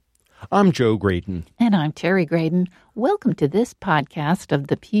I'm Joe Graydon. And I'm Terry Graydon. Welcome to this podcast of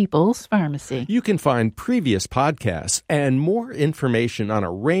the People's Pharmacy. You can find previous podcasts and more information on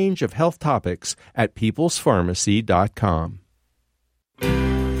a range of health topics at peoplespharmacy.com.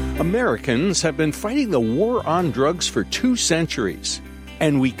 Americans have been fighting the war on drugs for 2 centuries,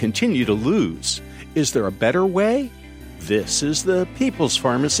 and we continue to lose. Is there a better way? This is the People's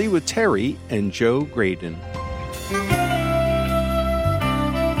Pharmacy with Terry and Joe Graydon.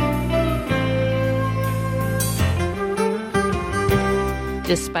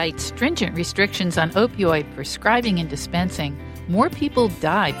 Despite stringent restrictions on opioid prescribing and dispensing, more people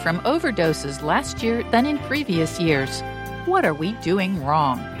died from overdoses last year than in previous years. What are we doing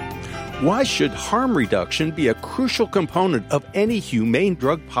wrong? Why should harm reduction be a crucial component of any humane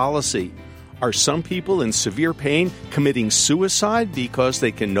drug policy? Are some people in severe pain committing suicide because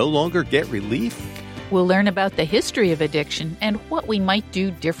they can no longer get relief? We'll learn about the history of addiction and what we might do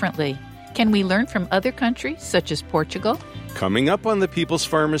differently. Can we learn from other countries, such as Portugal? Coming up on the People's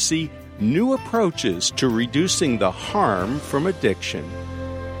Pharmacy, new approaches to reducing the harm from addiction.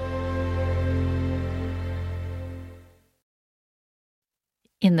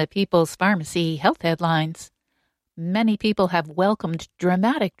 In the People's Pharmacy health headlines, many people have welcomed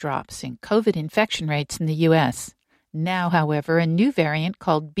dramatic drops in COVID infection rates in the U.S. Now, however, a new variant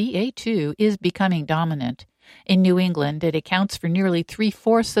called BA.2 is becoming dominant. In New England, it accounts for nearly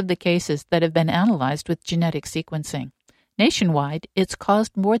 3/4 of the cases that have been analyzed with genetic sequencing. Nationwide, it's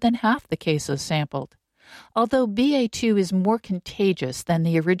caused more than half the cases sampled. Although BA.2 is more contagious than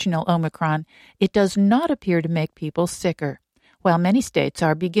the original Omicron, it does not appear to make people sicker. While many states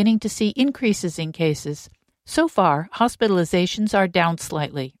are beginning to see increases in cases, so far, hospitalizations are down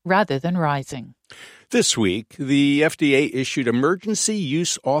slightly rather than rising. This week, the FDA issued emergency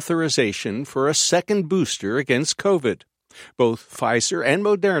use authorization for a second booster against COVID. Both Pfizer and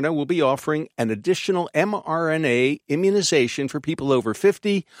Moderna will be offering an additional mRNA immunization for people over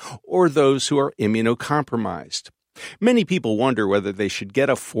 50 or those who are immunocompromised. Many people wonder whether they should get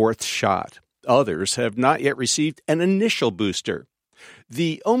a 4th shot. Others have not yet received an initial booster.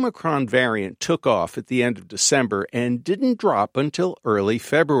 The Omicron variant took off at the end of December and didn't drop until early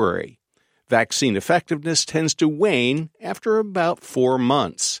February. Vaccine effectiveness tends to wane after about 4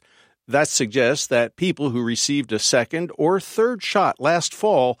 months. That suggests that people who received a second or third shot last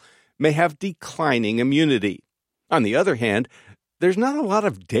fall may have declining immunity. On the other hand, there's not a lot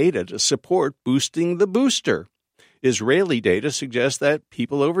of data to support boosting the booster. Israeli data suggests that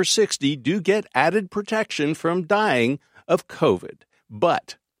people over 60 do get added protection from dying of COVID.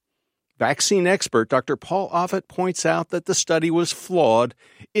 But vaccine expert Dr. Paul Offit points out that the study was flawed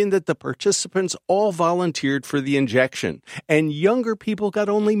in that the participants all volunteered for the injection, and younger people got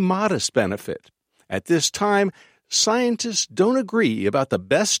only modest benefit. At this time, scientists don't agree about the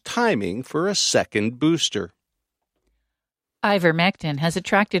best timing for a second booster. Ivermectin has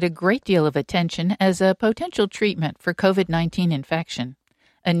attracted a great deal of attention as a potential treatment for COVID-19 infection.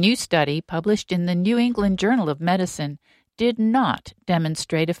 A new study published in the New England Journal of Medicine did not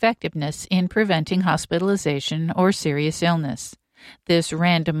demonstrate effectiveness in preventing hospitalization or serious illness. This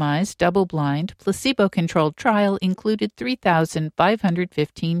randomized, double-blind, placebo-controlled trial included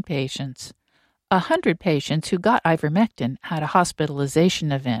 3,515 patients. 100 patients who got ivermectin had a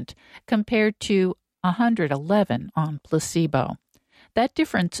hospitalization event, compared to 111 on placebo. That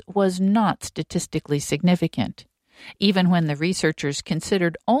difference was not statistically significant. Even when the researchers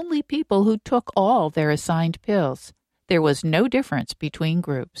considered only people who took all their assigned pills, there was no difference between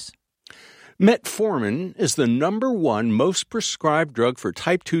groups. Metformin is the #1 most prescribed drug for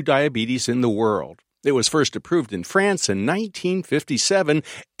type 2 diabetes in the world. It was first approved in France in 1957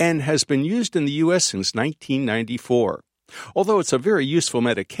 and has been used in the U.S. since 1994. Although it's a very useful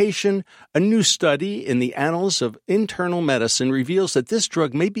medication, a new study in the Annals of Internal Medicine reveals that this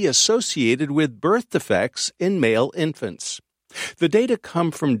drug may be associated with birth defects in male infants. The data come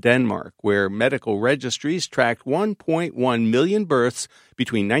from Denmark, where medical registries tracked 1.1 million births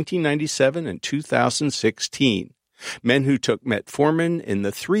between 1997 and 2016. Men who took metformin in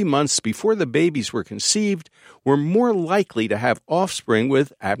the 3 months before the babies were conceived were more likely to have offspring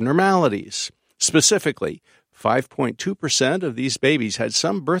with abnormalities. Specifically, 5.2% of these babies had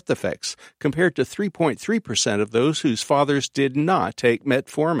some birth defects, compared to 3.3% of those whose fathers did not take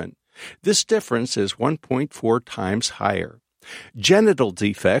metformin. This difference is 1.4 times higher. Genital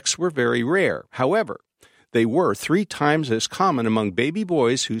defects were very rare. However, they were 3 times as common among baby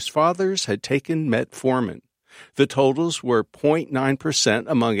boys whose fathers had taken metformin. The totals were 0.9%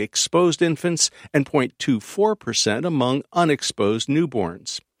 among exposed infants and 0.24% among unexposed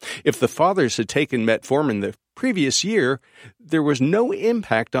newborns. If the fathers had taken metformin the previous year, there was no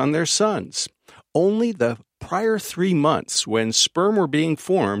impact on their sons. Only the prior 3 months when sperm were being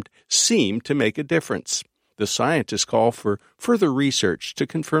formed seemed to make a difference. The scientists call for further research to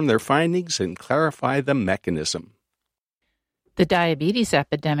confirm their findings and clarify the mechanism. The diabetes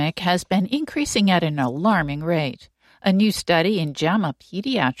epidemic has been increasing at an alarming rate. A new study in JAMA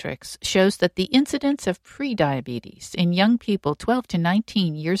Pediatrics shows that the incidence of prediabetes in young people 12 to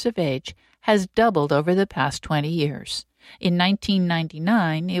 19 years of age has doubled over the past 20 years. In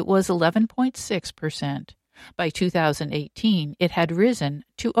 1999, it was 11.6%. By 2018, it had risen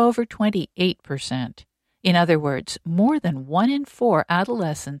to over 28%. In other words, more than 1 in 4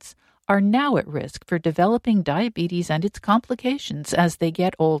 adolescents are now at risk for developing diabetes and its complications as they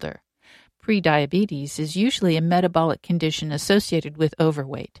get older. Prediabetes is usually a metabolic condition associated with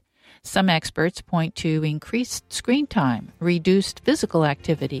overweight. Some experts point to increased screen time, reduced physical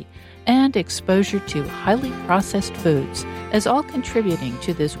activity, and exposure to highly processed foods as all contributing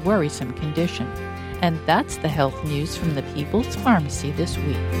to this worrisome condition. And that's the health news from the People's Pharmacy this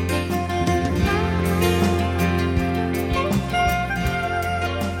week.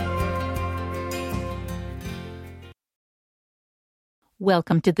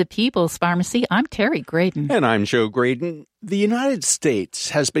 Welcome to the People's Pharmacy. I'm Terry Graydon. And I'm Joe Graydon. The United States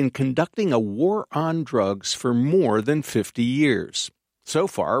has been conducting a war on drugs for more than 50 years. So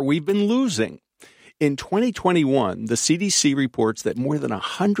far, we've been losing. In 2021, the CDC reports that more than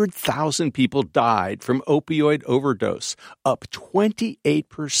 100,000 people died from opioid overdose, up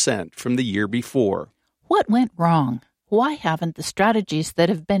 28% from the year before. What went wrong? Why haven't the strategies that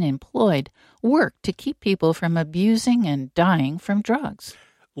have been employed worked to keep people from abusing and dying from drugs?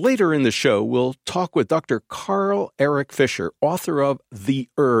 Later in the show, we'll talk with Dr. Carl Eric Fisher, author of The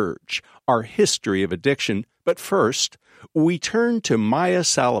Urge, Our History of Addiction. But first, we turn to Maia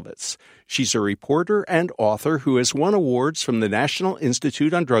Szalavitz. She's a reporter and author who has won awards from the National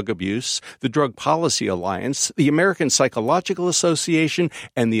Institute on Drug Abuse, the Drug Policy Alliance, the American Psychological Association,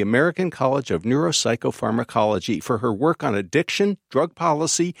 and the American College of Neuropsychopharmacology for her work on addiction, drug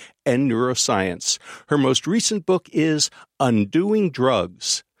policy, and neuroscience. Her most recent book is Undoing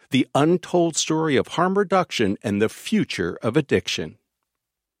Drugs, The Untold Story of Harm Reduction and the Future of Addiction.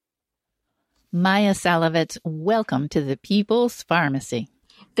 Maia Szalavitz, welcome to the People's Pharmacy.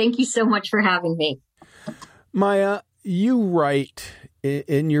 Thank you so much for having me. Maia, you write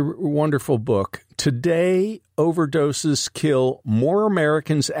in your wonderful book, today overdoses kill more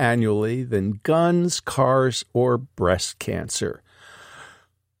Americans annually than guns, cars, or breast cancer.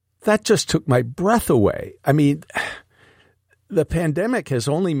 That just took my breath away. I mean, the pandemic has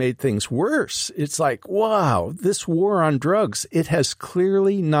only made things worse. It's like, wow, this war on drugs, it has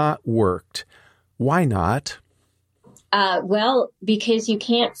clearly not worked. Why not? Well, because you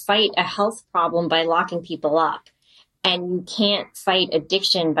can't fight a health problem by locking people up, and you can't fight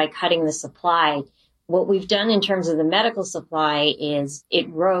addiction by cutting the supply. What we've done in terms of the medical supply is it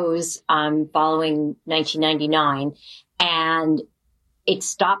rose following 1999, and it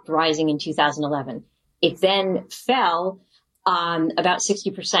stopped rising in 2011. It then fell about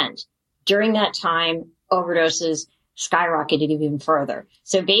 60%. During that time, overdoses skyrocketed even further.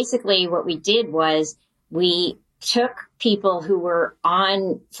 So basically what we did was we took people who were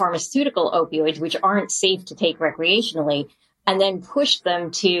on pharmaceutical opioids, which aren't safe to take recreationally, and then pushed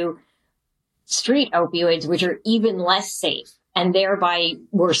them to street opioids, which are even less safe, and thereby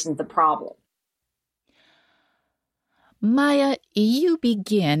worsened the problem. Maia, you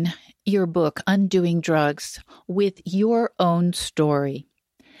begin your book, Undoing Drugs, with your own story.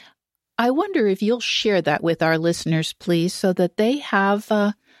 I wonder if you'll share that with our listeners, please, so that they have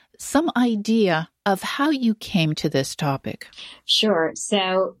some idea of how you came to this topic. Sure.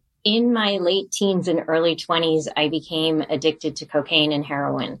 So in my late teens and early 20s, I became addicted to cocaine and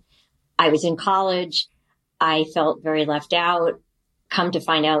heroin. I was in college. I felt very left out. Come to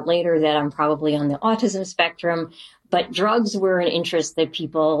find out later that I'm probably on the autism spectrum, but drugs were an interest that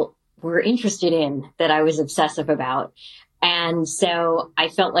people were interested in, that I was obsessive about. And so I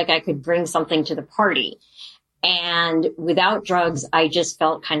felt like I could bring something to the party. And without drugs, I just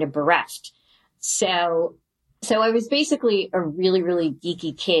felt kind of bereft. So I was basically a really, really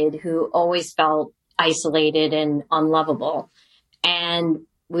geeky kid who always felt isolated and unlovable. And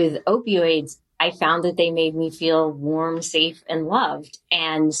with opioids, I found that they made me feel warm, safe, and loved.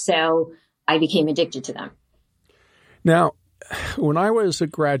 And so I became addicted to them. Now, when I was a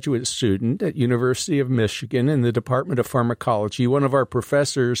graduate student at University of Michigan in the Department of Pharmacology, one of our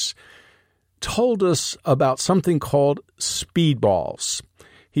professors told us about something called speedballs.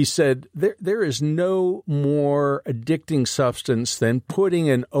 He said, there is no more addicting substance than putting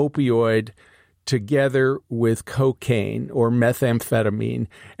an opioid together with cocaine or methamphetamine.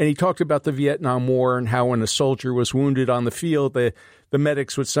 And he talked about the Vietnam War and how when a soldier was wounded on the field, the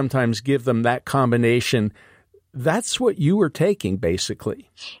medics would sometimes give them that combination. That's what you were taking, basically.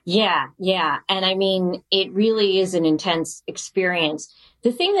 Yeah. And I mean, it really is an intense experience.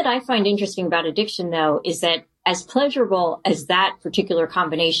 The thing that I find interesting about addiction, though, is that as pleasurable as that particular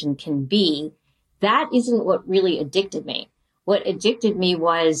combination can be, that isn't what really addicted me. What addicted me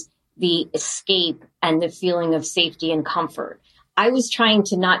was the escape and the feeling of safety and comfort. I was trying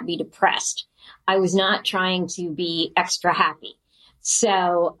to not be depressed. I was not trying to be extra happy.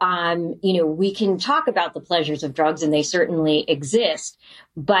 So, we can talk about the pleasures of drugs, and they certainly exist,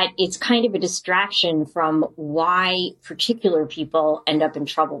 but it's kind of a distraction from why particular people end up in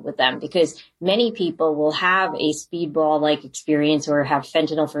trouble with them, because many people will have a speedball-like experience or have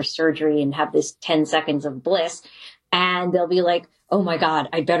fentanyl for surgery and have this 10 seconds of bliss, and they'll be like, oh my God,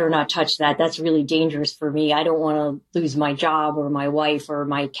 I better not touch that. That's really dangerous for me. I don't want to lose my job or my wife or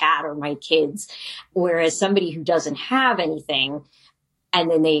my cat or my kids. Whereas somebody who doesn't have anything, and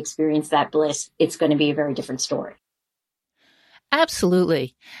then they experience that bliss, it's going to be a very different story.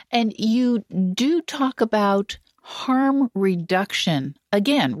 Absolutely. And you do talk about harm reduction,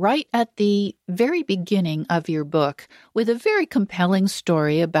 again, right at the very beginning of your book, with a very compelling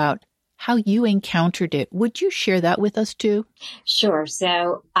story about how you encountered it. Would you share that with us too? Sure.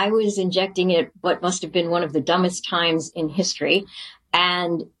 So I was injecting it what must have been one of the dumbest times in history,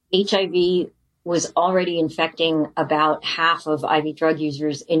 and HIV was already infecting about half of IV drug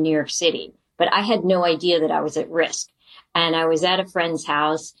users in New York City. But I had no idea that I was at risk. And I was at a friend's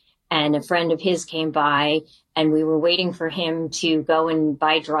house, and a friend of his came by, and we were waiting for him to go and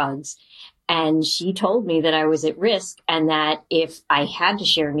buy drugs. And she told me that I was at risk and that if I had to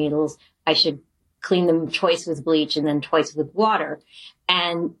share needles, I should clean them twice with bleach and then twice with water.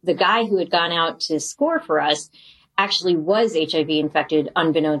 And the guy who had gone out to score for us actually was HIV infected,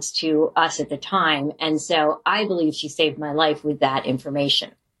 unbeknownst to us at the time. And so I believe she saved my life with that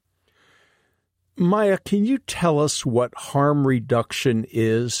information. Maya, can you tell us what harm reduction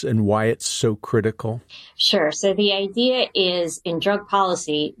is and why it's so critical? Sure. So the idea is in drug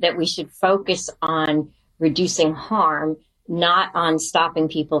policy that we should focus on reducing harm, not on stopping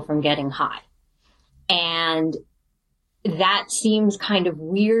people from getting high. And that seems kind of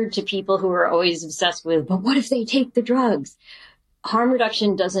weird to people who are always obsessed with, but what if they take the drugs? Harm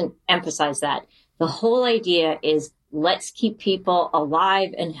reduction doesn't emphasize that. The whole idea is let's keep people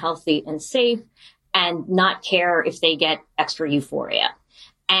alive and healthy and safe and not care if they get extra euphoria.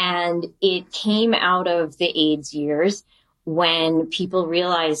 And it came out of the AIDS years when people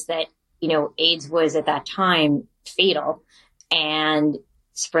realized that, AIDS was at that time fatal and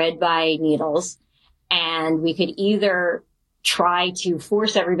spread by needles. And we could either try to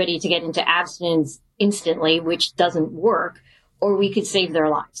force everybody to get into abstinence instantly, which doesn't work, or we could save their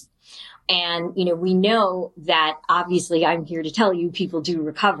lives. And, we know that obviously I'm here to tell you people do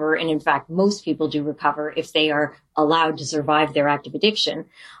recover. And in fact, most people do recover if they are allowed to survive their active addiction.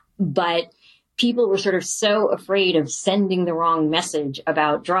 But people were sort of so afraid of sending the wrong message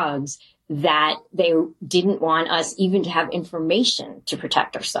about drugs that they didn't want us even to have information to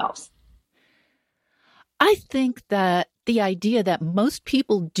protect ourselves. I think that the idea that most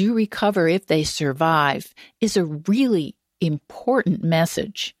people do recover if they survive is a really important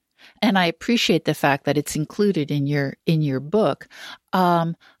message. And I appreciate the fact that it's included in your book.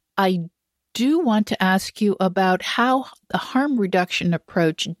 I do want to ask you about how the harm reduction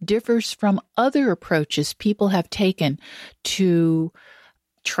approach differs from other approaches people have taken to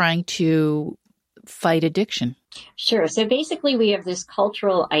trying to fight addiction. Sure. So basically, we have this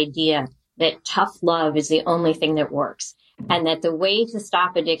cultural idea that tough love is the only thing that works, and that the way to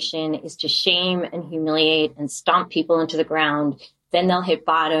stop addiction is to shame and humiliate and stomp people into the ground. Then they'll hit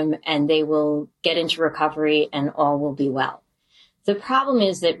bottom and they will get into recovery and all will be well. The problem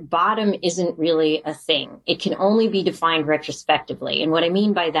is that bottom isn't really a thing. It can only be defined retrospectively. And what I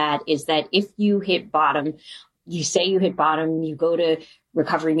mean by that is that if you hit bottom, you say you hit bottom, you go to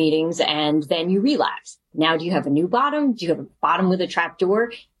recovery meetings, and then you relapse. Now, do you have a new bottom? Do you have a bottom with a trap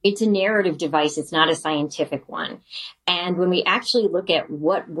door? It's a narrative device. It's not a scientific one. And when we actually look at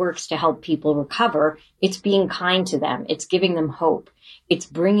what works to help people recover, it's being kind to them. It's giving them hope. It's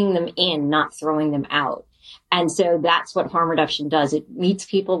bringing them in, not throwing them out. And so that's what harm reduction does. It meets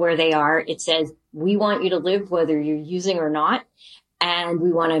people where they are. It says, we want you to live whether you're using or not. And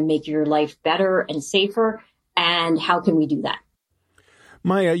we want to make your life better and safer. And how can we do that?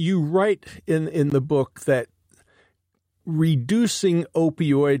 Maya, you write in the book that reducing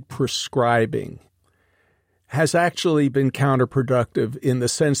opioid prescribing has actually been counterproductive in the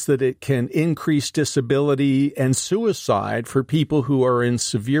sense that it can increase disability and suicide for people who are in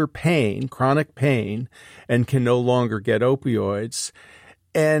severe pain, chronic pain, and can no longer get opioids.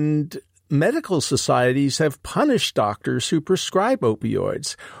 And medical societies have punished doctors who prescribe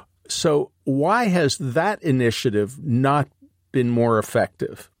opioids. So why has that initiative not been more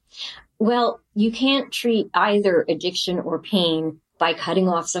effective? Well, you can't treat either addiction or pain by cutting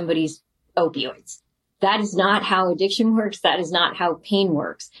off somebody's opioids. That is not how addiction works. That is not how pain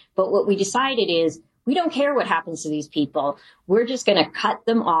works. But what we decided is we don't care what happens to these people. We're just going to cut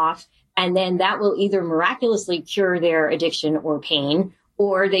them off, and then that will either miraculously cure their addiction or pain,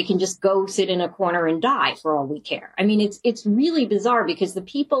 or they can just go sit in a corner and die for all we care. I mean, it's really bizarre because the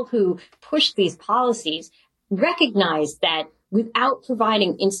people who push these policies recognize that without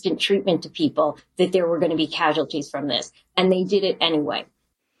providing instant treatment to people, that there were going to be casualties from this. And they did it anyway.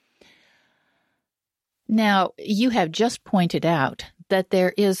 Now, you have just pointed out that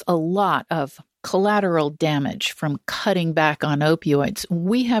there is a lot of collateral damage from cutting back on opioids.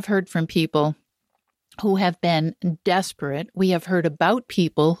 We have heard from people who have been desperate. We have heard about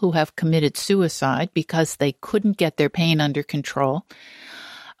people who have committed suicide because they couldn't get their pain under control.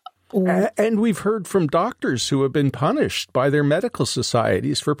 And we've heard from doctors who have been punished by their medical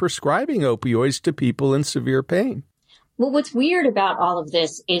societies for prescribing opioids to people in severe pain. Well, what's weird about all of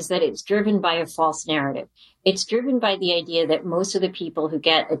this is that it's driven by a false narrative. It's driven by the idea that most of the people who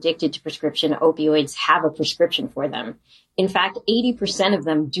get addicted to prescription opioids have a prescription for them. In fact, 80% of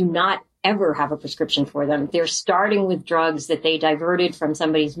them do not ever have a prescription for them. They're starting with drugs that they diverted from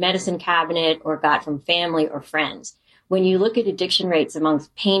somebody's medicine cabinet or got from family or friends. When you look at addiction rates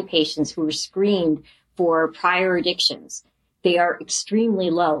amongst pain patients who were screened for prior addictions, they are extremely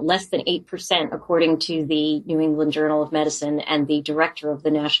low, less than 8%, according to the New England Journal of Medicine and the director of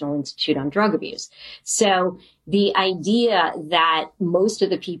the National Institute on Drug Abuse. So the idea that most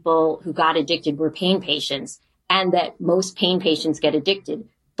of the people who got addicted were pain patients and that most pain patients get addicted,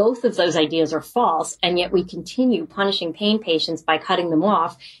 both of those ideas are false, and yet we continue punishing pain patients by cutting them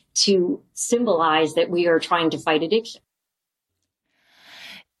off to symbolize that we are trying to fight addiction.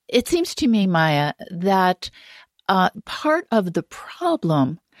 It seems to me, Maya, that part of the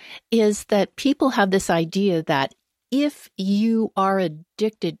problem is that people have this idea that if you are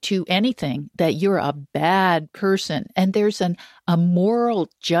addicted to anything, that you're a bad person, and there's a moral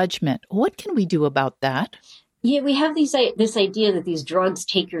judgment. What can we do about that? Yeah, we have this idea that these drugs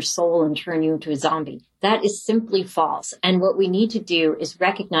take your soul and turn you into a zombie. That is simply false. And what we need to do is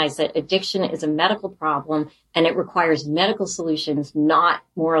recognize that addiction is a medical problem and it requires medical solutions, not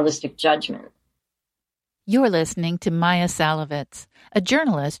moralistic judgment. You're listening to Maya Salovitz, a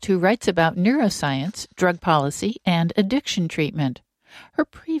journalist who writes about neuroscience, drug policy, and addiction treatment. Her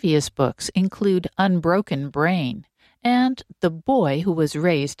previous books include Unbroken Brain and The Boy Who Was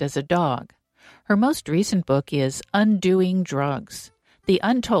Raised as a Dog. Her most recent book is Undoing Drugs, the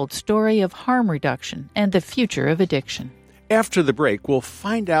untold story of harm reduction and the future of addiction. After the break, we'll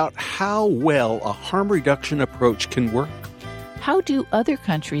find out how well a harm reduction approach can work. How do other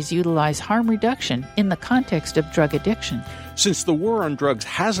countries utilize harm reduction in the context of drug addiction? Since the war on drugs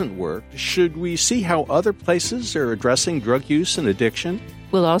hasn't worked, should we see how other places are addressing drug use and addiction?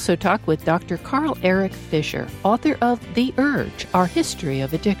 We'll also talk with Dr. Carl Eric Fisher, author of The Urge, Our History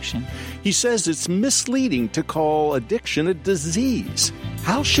of Addiction. He says it's misleading to call addiction a disease.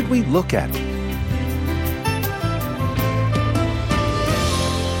 How should we look at it?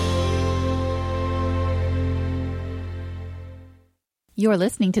 You're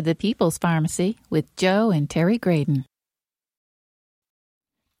listening to The People's Pharmacy with Joe and Terry Graydon.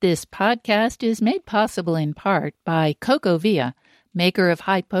 This podcast is made possible in part by CocoVia, maker of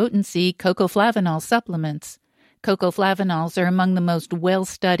high-potency cocoflavanol supplements. Cocoflavanols are among the most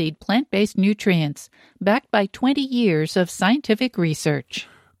well-studied plant-based nutrients, backed by 20 years of scientific research.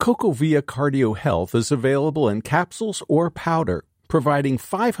 CocoVia Cardio Health is available in capsules or powder, providing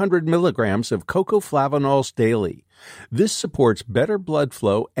 500 milligrams of cocoflavanols daily. This supports better blood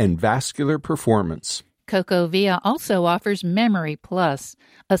flow and vascular performance. CocoVia also offers Memory Plus,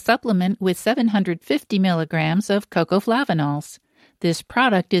 a supplement with 750 milligrams of cocoflavanols. This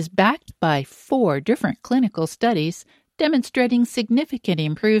product is backed by 4 different clinical studies demonstrating significant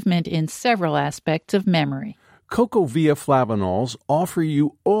improvement in several aspects of memory. CocoVia Flavanols offer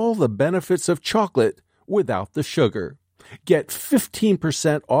you all the benefits of chocolate without the sugar. Get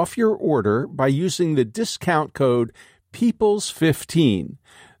 15% off your order by using the discount code PEOPLES15.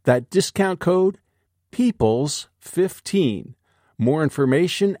 That discount code, PEOPLES15. More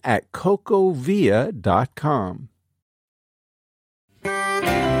information at cocovia.com.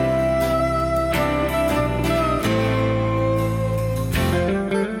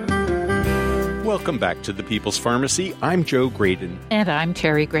 Welcome back to The People's Pharmacy. I'm Joe Graydon. And I'm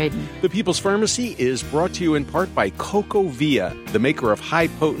Terry Graydon. The People's Pharmacy is brought to you in part by CocoVia, the maker of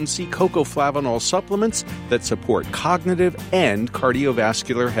high-potency cocoflavanol supplements that support cognitive and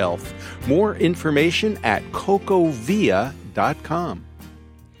cardiovascular health. More information at cocovia.com.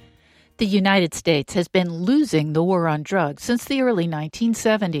 The United States has been losing the war on drugs since the early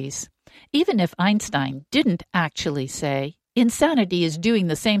 1970s. Even if Einstein didn't actually say, insanity is doing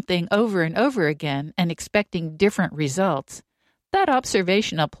the same thing over and over again and expecting different results, that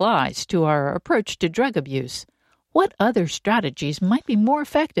observation applies to our approach to drug abuse. What other strategies might be more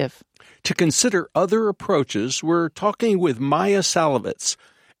effective? To consider other approaches, we're talking with Maya Salovitz,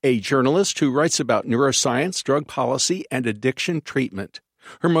 a journalist who writes about neuroscience, drug policy, and addiction treatment.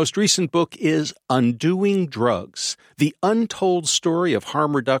 Her most recent book is Undoing Drugs, The Untold Story of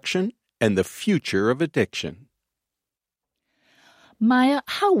Harm Reduction and the Future of Addiction. Maya,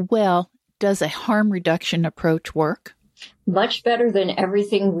 how well does a harm reduction approach work? Much better than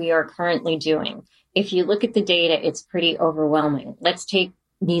everything we are currently doing. If you look at the data, it's pretty overwhelming. Let's take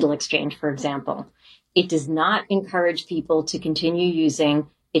needle exchange, for example. It does not encourage people to continue using.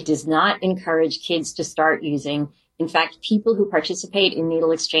 It does not encourage kids to start using. In fact, people who participate in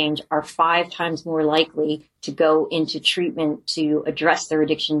needle exchange are 5 times more likely to go into treatment to address their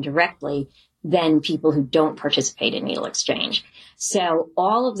addiction directly than people who don't participate in needle exchange. So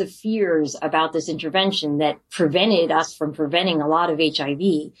all of the fears about this intervention that prevented us from preventing a lot of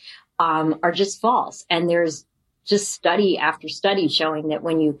HIV are just false. And there's just study after study showing that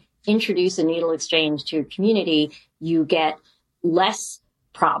when you introduce a needle exchange to your community, you get less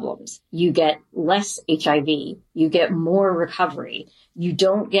problems. You get less HIV. You get more recovery. You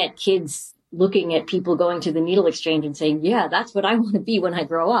don't get kids looking at people going to the needle exchange and saying, yeah, that's what I want to be when I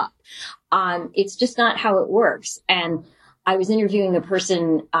grow up. It's just not how it works. And I was interviewing a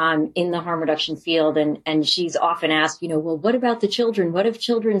person in the harm reduction field, and she's often asked, well, what about the children? What if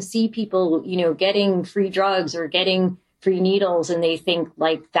children see people, getting free drugs or getting free needles, and they think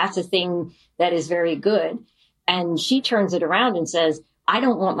like that's a thing that is very good? And she turns it around and says, I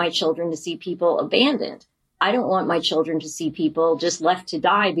don't want my children to see people abandoned. I don't want my children to see people just left to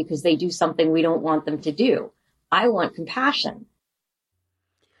die because they do something we don't want them to do. I want compassion.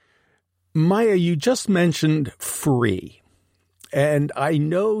 Maya, you just mentioned free. And I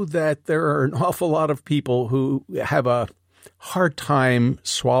know that there are an awful lot of people who have a hard time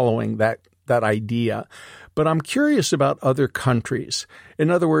swallowing that idea. But I'm curious about other countries. In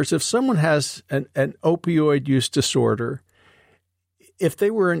other words, if someone has an opioid use disorder, if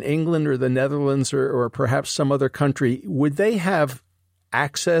they were in England or the Netherlands or perhaps some other country, would they have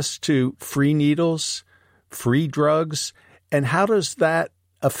access to free needles, free drugs? And how does that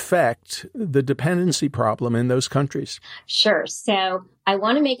affect the dependency problem in those countries? Sure. So I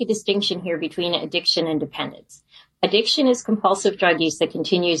want to make a distinction here between addiction and dependence. Addiction is compulsive drug use that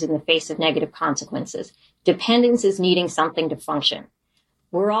continues in the face of negative consequences. Dependence is needing something to function.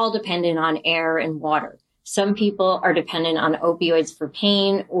 We're all dependent on air and water. Some people are dependent on opioids for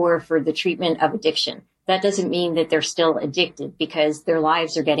pain or for the treatment of addiction. That doesn't mean that they're still addicted because their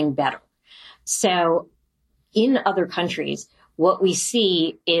lives are getting better. So in other countries, what we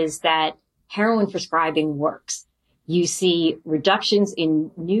see is that heroin prescribing works. You see reductions in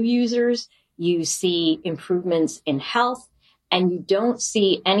new users, you see improvements in health, and you don't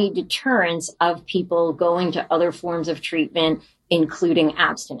see any deterrence of people going to other forms of treatment, including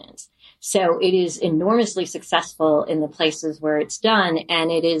abstinence. So it is enormously successful in the places where it's done, and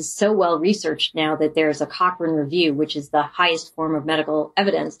it is so well researched now that there's a Cochrane review, which is the highest form of medical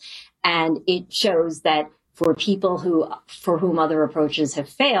evidence, and it shows that for people for whom other approaches have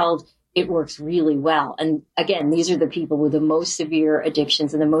failed, it works really well. And again, these are the people with the most severe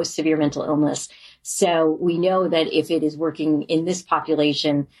addictions and the most severe mental illness. So we know that if it is working in this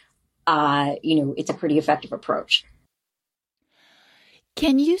population, it's a pretty effective approach.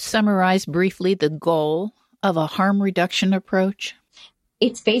 Can you summarize briefly the goal of a harm reduction approach?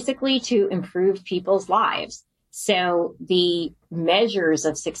 It's basically to improve people's lives. So the measures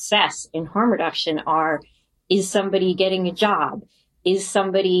of success in harm reduction are, is somebody getting a job? Is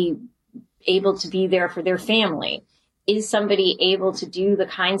somebody able to be there for their family? Is somebody able to do the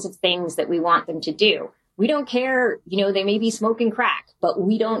kinds of things that we want them to do? We don't care, they may be smoking crack, but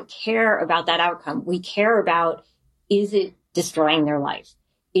we don't care about that outcome. We care about, is it destroying their life?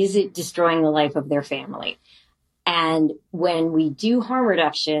 Is it destroying the life of their family? And when we do harm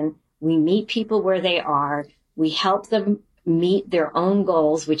reduction, we meet people where they are. We help them meet their own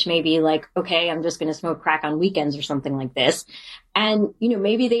goals, which may be like, okay, I'm just going to smoke crack on weekends or something like this. And,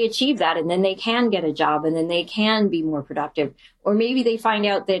 maybe they achieve that and then they can get a job and then they can be more productive. Or maybe they find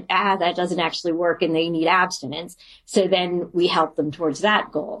out that, that doesn't actually work and they need abstinence. So then we help them towards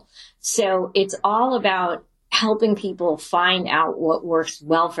that goal. So it's all about helping people find out what works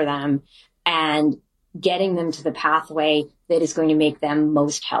well for them and getting them to the pathway that is going to make them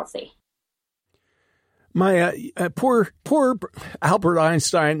most healthy. My poor Albert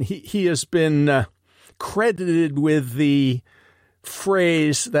Einstein, he has been credited with the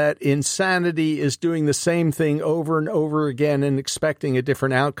phrase that insanity is doing the same thing over and over again and expecting a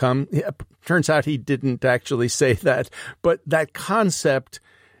different outcome. Turns out he didn't actually say that, but that concept,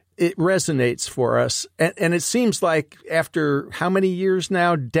 it resonates for us. And it seems like after how many years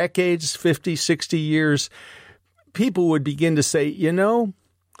now, decades, 50, 60 years, people would begin to say,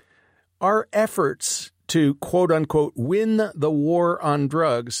 our efforts to, quote unquote, win the war on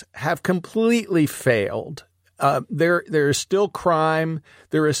drugs have completely failed. There is still crime.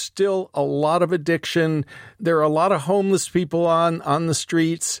 There is still a lot of addiction. There are a lot of homeless people on the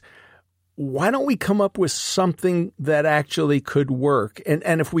streets. Why don't we come up with something that actually could work?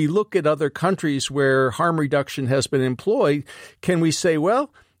 And if we look at other countries where harm reduction has been employed, can we say,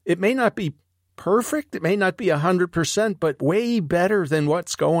 well, it may not be perfect. It may not be 100%, but way better than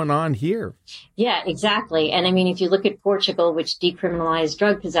what's going on here. Yeah, exactly. And I mean, if you look at Portugal, which decriminalized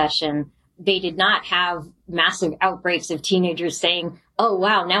drug possession, they did not have massive outbreaks of teenagers saying, oh,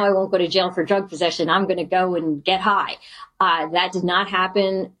 wow, now I won't go to jail for drug possession. I'm going to go and get high. That did not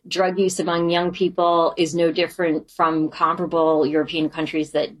happen. Drug use among young people is no different from comparable European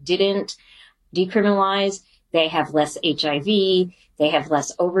countries that didn't decriminalize. They have less HIV. They have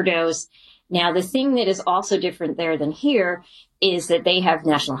less overdose. Now, the thing that is also different there than here is that they have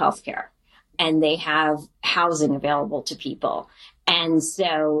national health care and they have housing available to people. And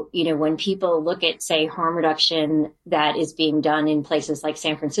so, when people look at, say, harm reduction that is being done in places like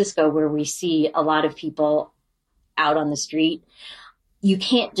San Francisco, where we see a lot of people out on the street, you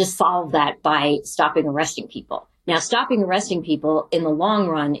can't just solve that by stopping arresting people. Now, stopping arresting people in the long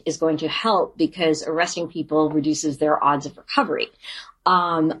run is going to help because arresting people reduces their odds of recovery.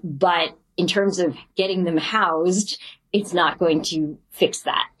 But in terms of getting them housed, it's not going to fix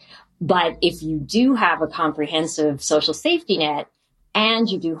that. But if you do have a comprehensive social safety net and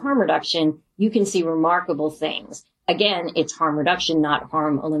you do harm reduction, you can see remarkable things. Again, it's harm reduction, not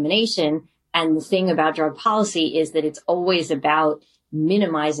harm elimination. And the thing about drug policy is that it's always about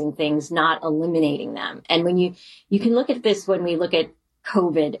minimizing things, not eliminating them. And when you can look at this when we look at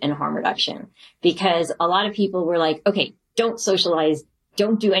COVID and harm reduction, because a lot of people were like, okay, don't socialize,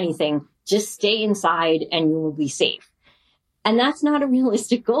 don't do anything, just stay inside and you will be safe. And that's not a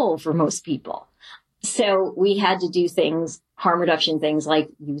realistic goal for most people. So we had to do things, harm reduction things like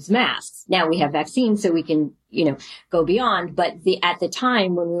use masks. Now we have vaccines, so we can, go beyond. But at the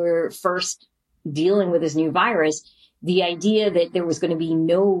time when we were first dealing with this new virus, the idea that there was going to be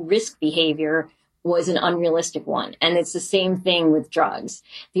no risk behavior was an unrealistic one. And it's the same thing with drugs.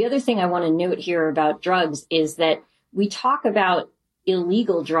 The other thing I want to note here about drugs is that we talk about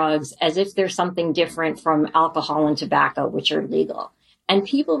illegal drugs as if they're something different from alcohol and tobacco, which are legal. And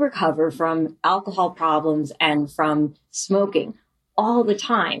people recover from alcohol problems and from smoking all the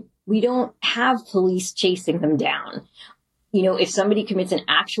time. We don't have police chasing them down. If somebody commits an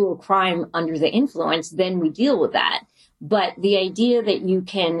actual crime under the influence, then we deal with that. But the idea that you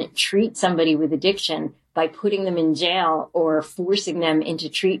can treat somebody with addiction by putting them in jail or forcing them into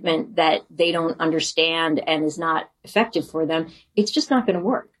treatment that they don't understand and is not effective for them, it's just not going to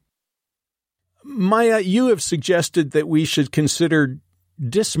work. Maya, you have suggested that we should consider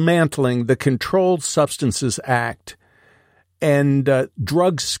dismantling the Controlled Substances Act and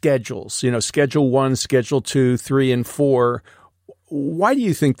drug schedules, Schedule 1, Schedule 2, 3, and 4. Why do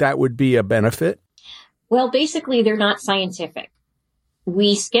you think that would be a benefit? Well, basically, they're not scientific.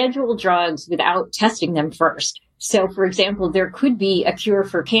 We schedule drugs without testing them first. So, for example, there could be a cure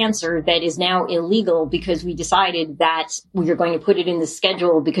for cancer that is now illegal because we decided that we are going to put it in the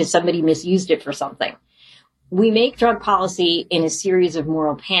schedule because somebody misused it for something. We make drug policy in a series of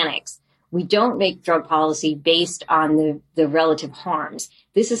moral panics. We don't make drug policy based on the relative harms.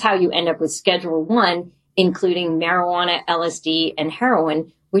 This is how you end up with Schedule 1, including marijuana, LSD, and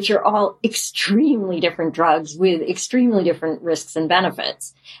heroin, which are all extremely different drugs with extremely different risks and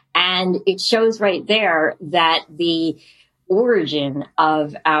benefits. And it shows right there that the origin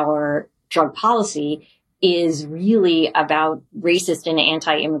of our drug policy is really about racist and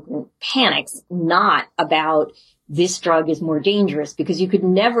anti-immigrant panics, not about this drug is more dangerous, because you could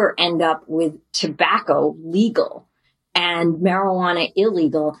never end up with tobacco legal and marijuana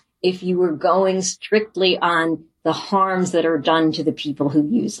illegal if you were going strictly on the harms that are done to the people who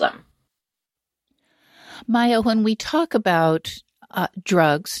use them. Maya, when we talk about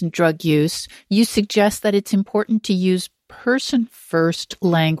drugs and drug use, you suggest that it's important to use person-first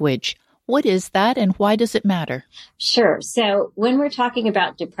language. What is that, and why does it matter? Sure. So when we're talking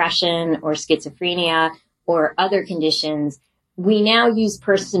about depression or schizophrenia or other conditions, we now use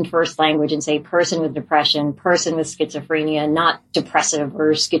person-first language and say person with depression, person with schizophrenia, not depressive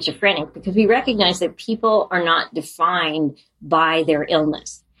or schizophrenic, because we recognize that people are not defined by their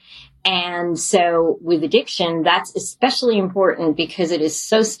illness. And so with addiction, that's especially important because it is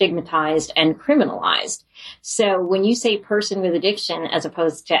so stigmatized and criminalized. So when you say person with addiction as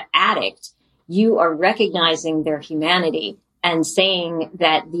opposed to addict, you are recognizing their humanity and saying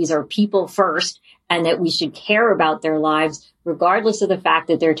that these are people first and that we should care about their lives regardless of the fact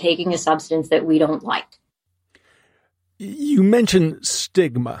that they're taking a substance that we don't like. You mentioned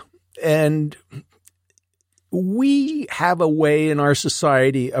stigma, and we have a way in our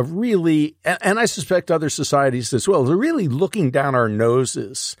society of really, and I suspect other societies as well, of really looking down our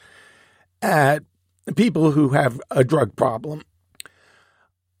noses at people who have a drug problem.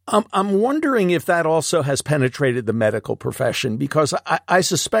 I'm wondering if that also has penetrated the medical profession, because I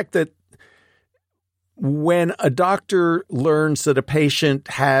suspect that when a doctor learns that a patient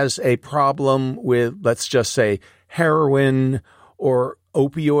has a problem with, let's just say, heroin or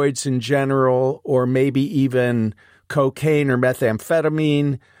opioids in general, or maybe even cocaine or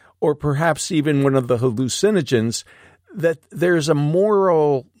methamphetamine, or perhaps even one of the hallucinogens, that there's a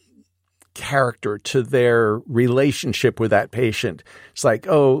moral character to their relationship with that patient. It's like,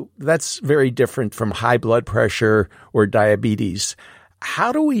 oh, that's very different from high blood pressure or diabetes.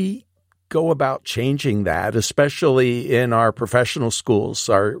 How do we go about changing that, especially in our professional schools,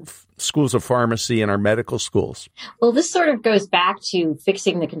 our schools of pharmacy and our medical schools? Well, this sort of goes back to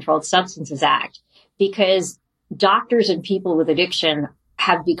fixing the Controlled Substances Act, because doctors and people with addiction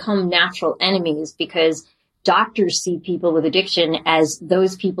have become natural enemies because doctors see people with addiction as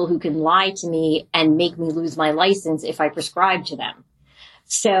those people who can lie to me and make me lose my license if I prescribe to them.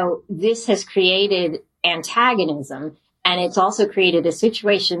 So this has created antagonism, and it's also created a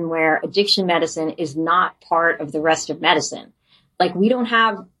situation where addiction medicine is not part of the rest of medicine. Like, we don't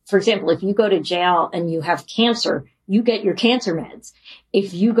have, for example, if you go to jail and you have cancer, you get your cancer meds.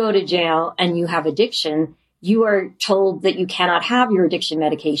 If you go to jail and you have addiction, you are told that you cannot have your addiction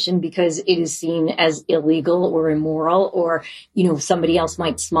medication because it is seen as illegal or immoral, or, somebody else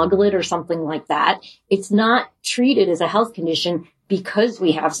might smuggle it or something like that. It's not treated as a health condition because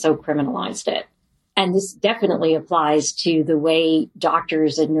we have so criminalized it. And this definitely applies to the way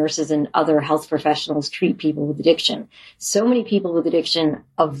doctors and nurses and other health professionals treat people with addiction. So many people with addiction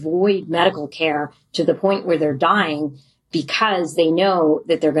avoid medical care to the point where they're dying because they know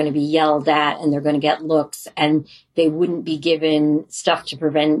that they're going to be yelled at and they're going to get looks, and they wouldn't be given stuff to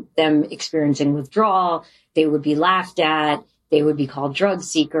prevent them experiencing withdrawal. They would be laughed at. They would be called drug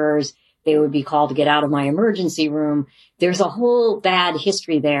seekers. They would be called to get out of my emergency room. There's a whole bad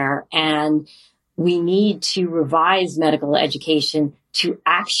history there, and we need to revise medical education to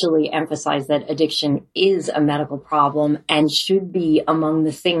actually emphasize that addiction is a medical problem and should be among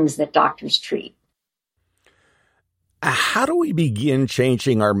the things that doctors treat. How do we begin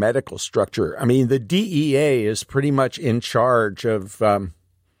changing our medical structure? I mean, the DEA is pretty much in charge of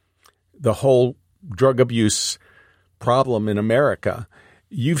the whole drug abuse problem in America.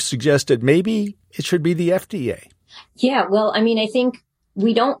 You've suggested maybe it should be the FDA. Yeah, well, I mean, I think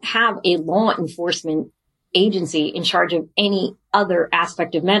we don't have a law enforcement agency in charge of any other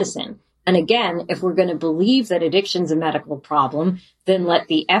aspect of medicine. And again, if we're going to believe that addiction's a medical problem, then let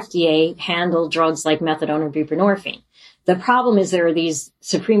the FDA handle drugs like methadone or buprenorphine. The problem is there are these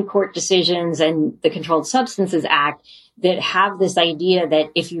Supreme Court decisions and the Controlled Substances Act that have this idea that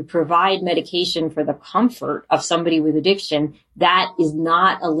if you provide medication for the comfort of somebody with addiction, that is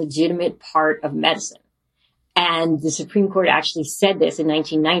not a legitimate part of medicine. And the Supreme Court actually said this in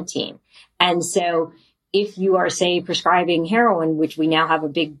 1919. And so if you are, say, prescribing heroin, which we now have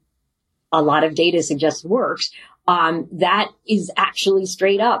a lot of data suggests works, that is actually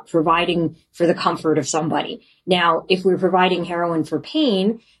straight up providing for the comfort of somebody. Now, if we're providing heroin for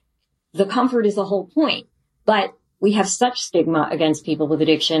pain, the comfort is the whole point. But we have such stigma against people with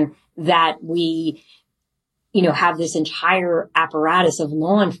addiction that we, have this entire apparatus of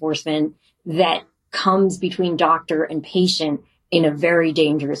law enforcement that comes between doctor and patient in a very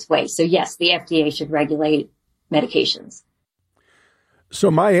dangerous way. So yes, the FDA should regulate medications. So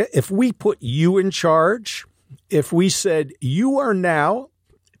Maya, if we put you in charge, if we said you are now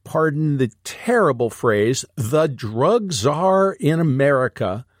pardon the terrible phrase, the drug czar in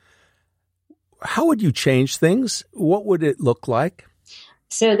America, how would you change things? What would it look like?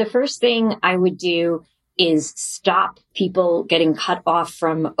 So the first thing I would do is stop people getting cut off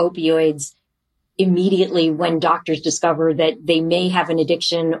from opioids immediately when doctors discover that they may have an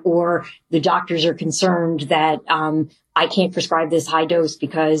addiction, or the doctors are concerned that I can't prescribe this high dose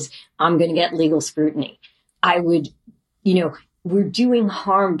because I'm going to get legal scrutiny. I would, we're doing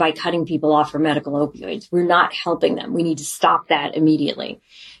harm by cutting people off from medical opioids. We're not helping them. We need to stop that immediately.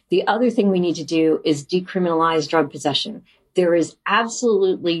 The other thing we need to do is decriminalize drug possession. There is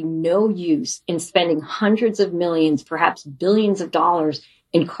absolutely no use in spending hundreds of millions, perhaps billions of dollars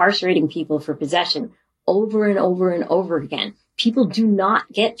incarcerating people for possession over and over and over again. People do not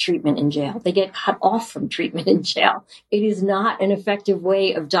get treatment in jail. They get cut off from treatment in jail. It is not an effective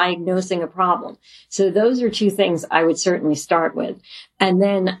way of diagnosing a problem. So those are two things I would certainly start with. And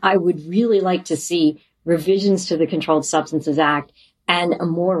then I would really like to see revisions to the Controlled Substances Act and a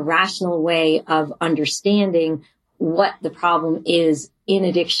more rational way of understanding what the problem is in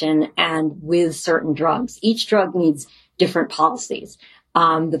addiction and with certain drugs. Each drug needs different policies.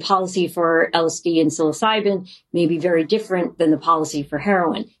 The policy for LSD and psilocybin may be very different than the policy for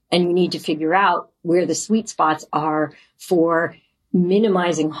heroin. And you need to figure out where the sweet spots are for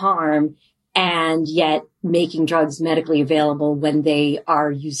minimizing harm and yet making drugs medically available when they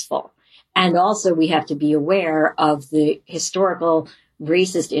are useful. And also we have to be aware of the historical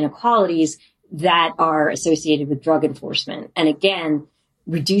racist inequalities that are associated with drug enforcement. And again,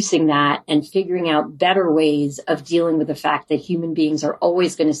 reducing that and figuring out better ways of dealing with the fact that human beings are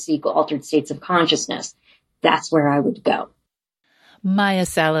always going to seek altered states of consciousness. That's where I would go. Maya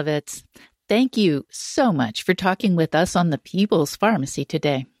Salovitz, thank you so much for talking with us on the People's Pharmacy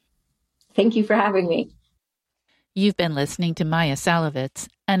today. Thank you for having me. You've been listening to Maya Salovitz,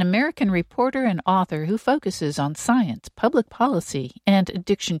 an American reporter and author who focuses on science, public policy, and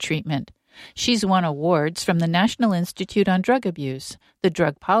addiction treatment. She's won awards from the National Institute on Drug Abuse, the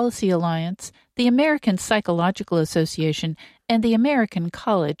Drug Policy Alliance, the American Psychological Association, and the American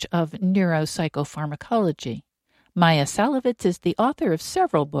College of Neuropsychopharmacology. Maya Salovitz is the author of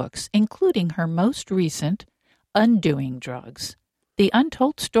several books, including her most recent, Undoing Drugs: The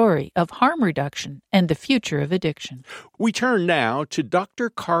Untold Story of Harm Reduction and the Future of Addiction. We turn now to Dr.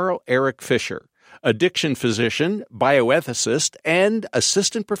 Carl Eric Fisher, addiction physician, bioethicist, and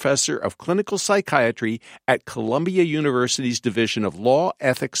assistant professor of clinical psychiatry at Columbia University's Division of Law,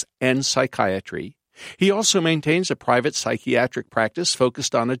 Ethics, and Psychiatry. He also maintains a private psychiatric practice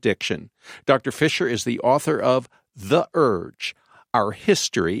focused on addiction. Dr. Fisher is the author of The Urge: Our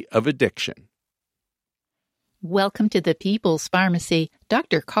History of Addiction. Welcome to the People's Pharmacy,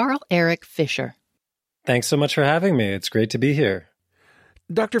 Dr. Carl Eric Fisher. Thanks so much for having me. It's great to be here.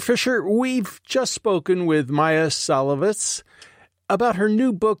 Dr. Fisher, we've just spoken with Maya Salovitz about her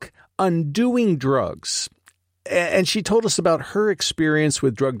new book, Undoing Drugs, and she told us about her experience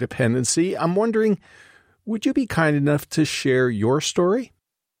with drug dependency. I'm wondering, would you be kind enough to share your story?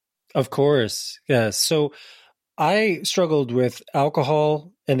 Of course, yes. So I struggled with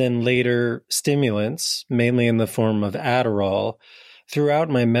alcohol and then later stimulants, mainly in the form of Adderall, throughout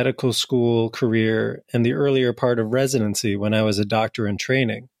my medical school career and the earlier part of residency when I was a doctor in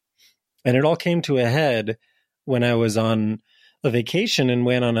training. And it all came to a head when I was on a vacation and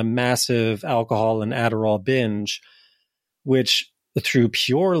went on a massive alcohol and Adderall binge, which through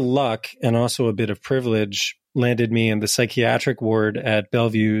pure luck and also a bit of privilege landed me in the psychiatric ward at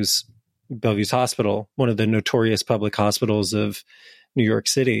Bellevue's Hospital, one of the notorious public hospitals of New York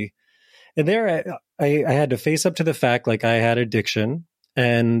City. And there I had to face up to the fact like I had addiction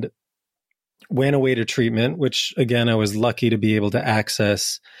and went away to treatment, which again, I was lucky to be able to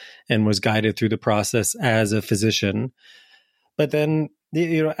access and was guided through the process as a physician. But then,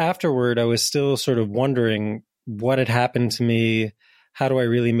 afterward, I was still sort of wondering what had happened to me. How do I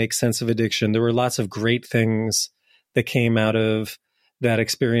really make sense of addiction? There were lots of great things that came out of that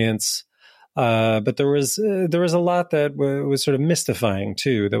experience. But there was a lot that was sort of mystifying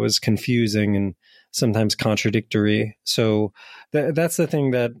too, that was confusing and sometimes contradictory. So that's the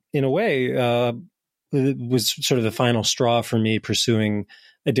thing that, in a way, was sort of the final straw for me pursuing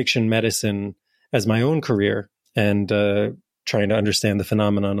addiction medicine as my own career and trying to understand the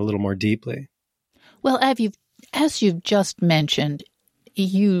phenomenon a little more deeply. Well, as you've just mentioned,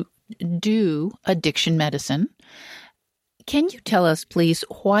 you do addiction medicine. Can you tell us, please,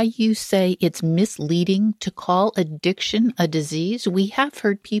 why you say it's misleading to call addiction a disease? We have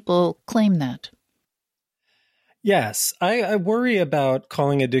heard people claim that. Yes, I worry about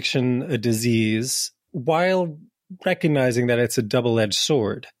calling addiction a disease while recognizing that it's a double-edged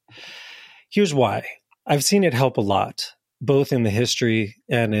sword. Here's why. I've seen it help a lot, both in the history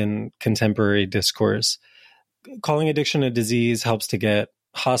and in contemporary discourse. Calling addiction a disease helps to get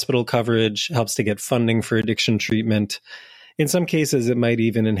hospital coverage, helps to get funding for addiction treatment. In some cases, it might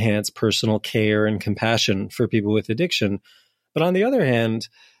even enhance personal care and compassion for people with addiction. But on the other hand,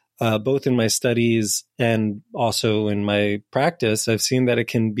 both in my studies and also in my practice, I've seen that it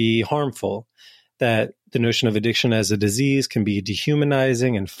can be harmful, that the notion of addiction as a disease can be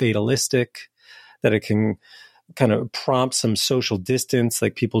dehumanizing and fatalistic, that it can kind of prompt some social distance,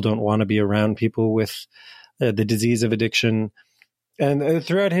 like people don't want to be around people with the disease of addiction. And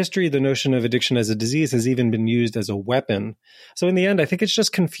throughout history, the notion of addiction as a disease has even been used as a weapon. So in the end, I think it's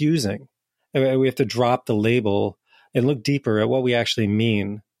just confusing. We have to drop the label and look deeper at what we actually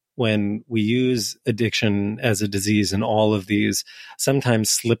mean when we use addiction as a disease in all of these sometimes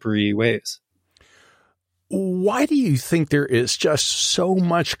slippery ways. Why do you think there is just so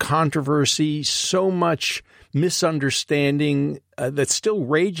much controversy, so much misunderstanding that's still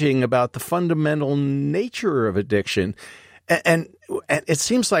raging about the fundamental nature of addiction? And it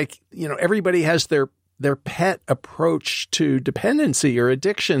seems like, everybody has their pet approach to dependency or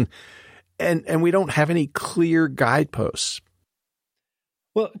addiction, and we don't have any clear guideposts.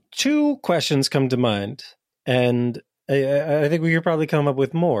 Well, two questions come to mind, and I think we could probably come up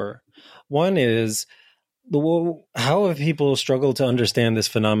with more. One is, how have people struggled to understand this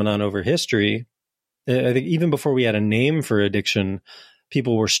phenomenon over history? I think even before we had a name for addiction,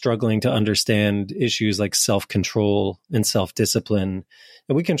 people were struggling to understand issues like self-control and self-discipline.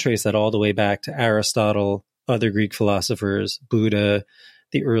 And we can trace that all the way back to Aristotle, other Greek philosophers, Buddha,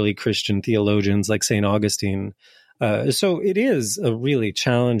 the early Christian theologians like St. Augustine. So it is a really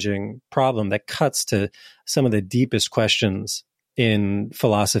challenging problem that cuts to some of the deepest questions in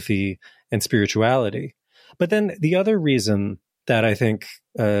philosophy and spirituality. But then the other reason that I think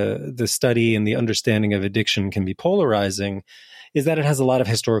the study and the understanding of addiction can be polarizing is that it has a lot of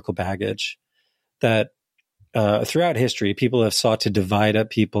historical baggage, that throughout history, people have sought to divide up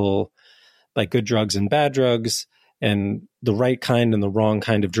people by good drugs and bad drugs, and the right kind and the wrong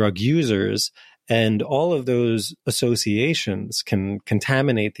kind of drug users. And all of those associations can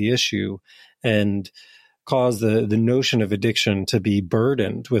contaminate the issue and cause the notion of addiction to be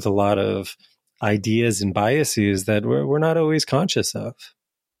burdened with a lot of ideas and biases that we're not always conscious of.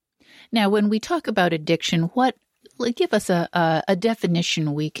 Now, when we talk about addiction, give us a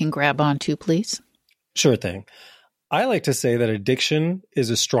definition we can grab onto, please. Sure thing. I like to say that addiction is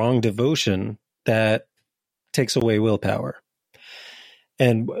a strong devotion that takes away willpower.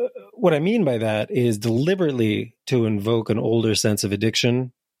 And what I mean by that is deliberately to invoke an older sense of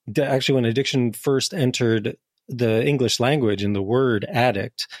addiction. Actually, when addiction first entered the English language in the word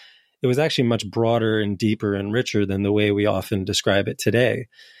addict, it was actually much broader and deeper and richer than the way we often describe it today.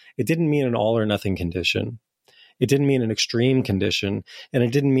 It didn't mean an all or nothing condition. It didn't mean an extreme condition. And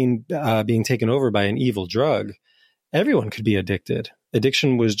it didn't mean being taken over by an evil drug. Everyone could be addicted.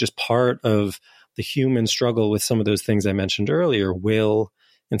 Addiction was just part of the human struggle with some of those things I mentioned earlier, will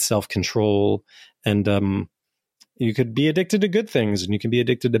and self-control. And you could be addicted to good things and you can be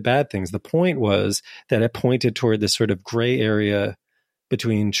addicted to bad things. The point was that it pointed toward this sort of gray area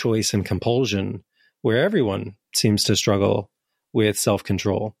between choice and compulsion, where everyone seems to struggle with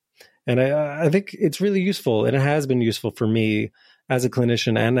self-control. And I think it's really useful, and it has been useful for me as a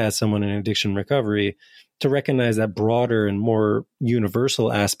clinician and as someone in addiction recovery to recognize that broader and more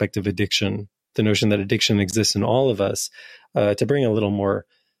universal aspect of addiction, the notion that addiction exists in all of us, to bring a little more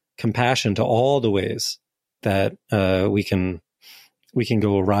compassion to all the ways that we can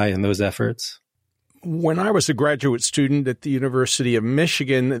go awry in those efforts. When I was a graduate student at the University of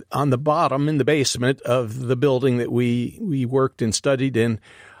Michigan, on the bottom in the basement of the building that we worked and studied in,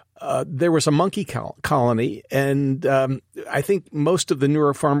 there was a monkey colony. And I think most of the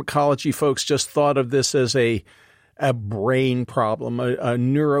neuropharmacology folks just thought of this as a brain problem, a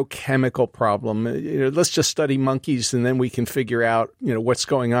neurochemical problem. Let's just study monkeys and then we can figure out, what's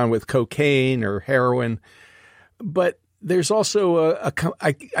going on with cocaine or heroin. But there's also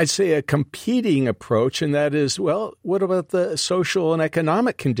I'd say a competing approach, and that is, well, what about the social and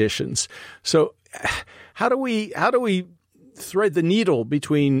economic conditions? So how do we thread the needle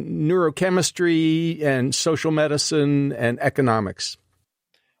between neurochemistry and social medicine and economics?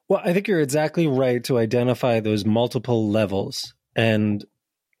 Well, I think you're exactly right to identify those multiple levels. And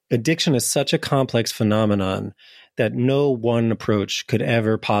addiction is such a complex phenomenon that no one approach could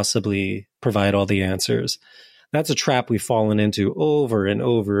ever possibly provide all the answers. That's a trap we've fallen into over and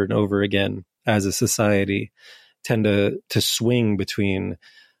over and over again as a society, tend to swing between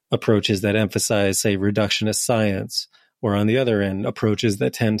approaches that emphasize, say, reductionist science, or on the other end, approaches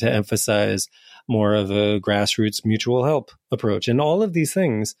that tend to emphasize more of a grassroots mutual help approach. And all of these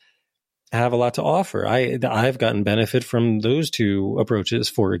things have a lot to offer. I've gotten benefit from those two approaches,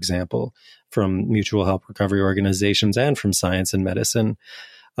 for example, from mutual help recovery organizations and from science and medicine.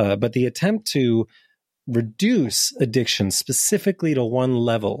 But the attempt to reduce addiction specifically to one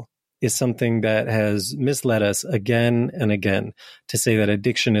level is something that has misled us again and again, to say that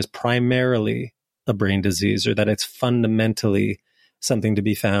addiction is primarily a brain disease or that it's fundamentally something to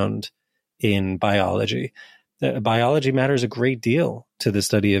be found in biology. Biology matters a great deal to the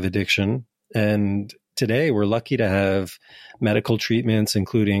study of addiction. And today we're lucky to have medical treatments,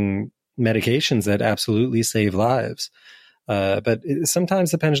 including medications that absolutely save lives. But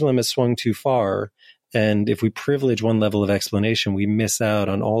sometimes the pendulum has swung too far. And if we privilege one level of explanation, we miss out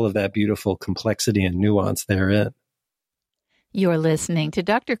on all of that beautiful complexity and nuance therein. You're listening to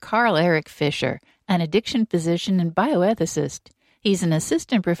Dr. Carl Eric Fisher, an addiction physician and bioethicist. He's an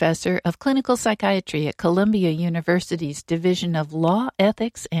assistant professor of clinical psychiatry at Columbia University's Division of Law,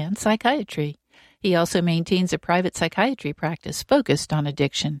 Ethics, and Psychiatry. He also maintains a private psychiatry practice focused on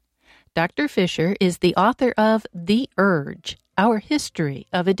addiction. Dr. Fisher is the author of The Urge, Our History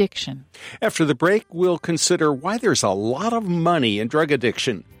of Addiction. After the break, we'll consider why there's a lot of money in drug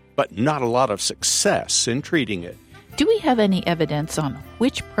addiction, but not a lot of success in treating it. Do we have any evidence on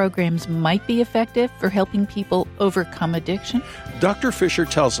which programs might be effective for helping people overcome addiction? Dr. Fisher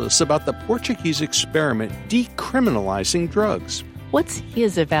tells us about the Portuguese experiment decriminalizing drugs. What's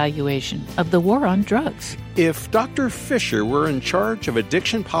his evaluation of the war on drugs? If Dr. Fisher were in charge of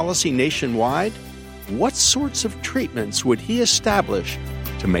addiction policy nationwide, what sorts of treatments would he establish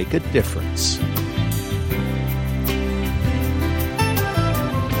to make a difference?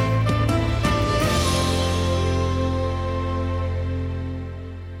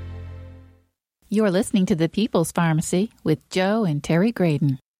 You're listening to The People's Pharmacy with Joe and Terry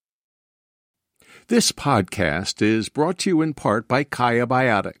Graydon. This podcast is brought to you in part by Kaya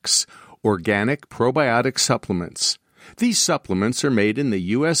Biotics, organic probiotic supplements. These supplements are made in the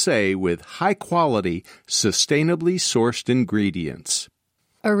USA with high-quality, sustainably sourced ingredients.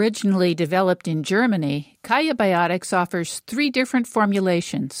 Originally developed in Germany, Kaya Biotics offers 3 different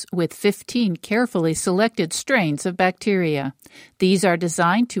formulations with 15 carefully selected strains of bacteria. These are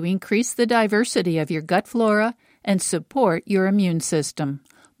designed to increase the diversity of your gut flora and support your immune system.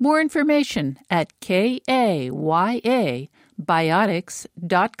 More information at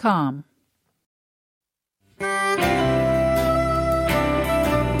kayabiotics.com.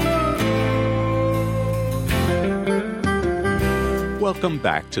 Welcome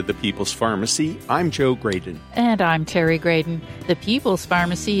back to The People's Pharmacy. I'm Joe Graydon. And I'm Terry Graydon. The People's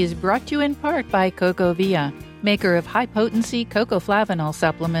Pharmacy is brought to you in part by CocoVia, maker of high-potency cocoflavanol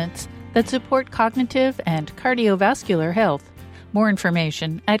supplements that support cognitive and cardiovascular health. More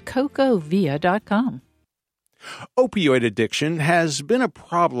information at cocovia.com. Opioid addiction has been a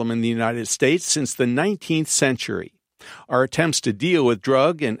problem in the United States since the 19th century. Our attempts to deal with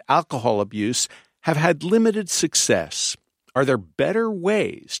drug and alcohol abuse have had limited success. Are there better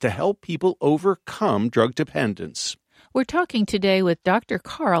ways to help people overcome drug dependence? We're talking today with Dr.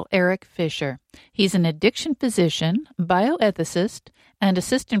 Carl Eric Fisher. He's an addiction physician, bioethicist, and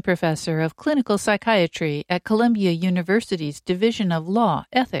assistant professor of clinical psychiatry at Columbia University's Division of Law,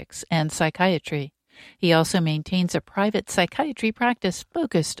 Ethics, and Psychiatry. He also maintains a private psychiatry practice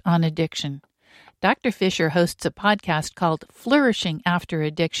focused on addiction. Dr. Fisher hosts a podcast called Flourishing After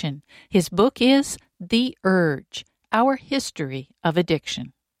Addiction. His book is The Urge, Our History of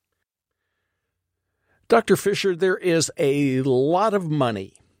Addiction. Dr. Fisher, there is a lot of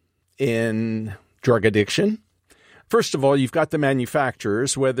money in drug addiction. First of all, you've got the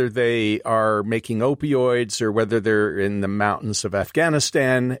manufacturers, whether they are making opioids or whether they're in the mountains of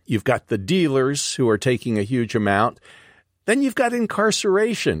Afghanistan. You've got the dealers who are taking a huge amount. Then you've got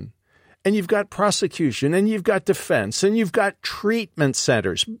incarceration, and you've got prosecution, and you've got defense, and you've got treatment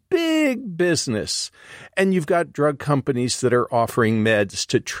centers, big business. And you've got drug companies that are offering meds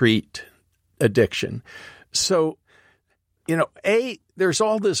to treat addiction. So, there's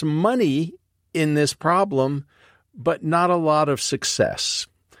all this money in this problem, but not a lot of success.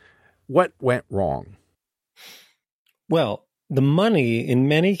 What went wrong? Well, the money in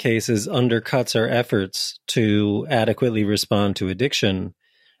many cases undercuts our efforts to adequately respond to addiction.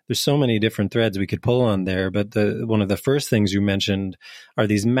 There's so many different threads we could pull on there, but one of the first things you mentioned are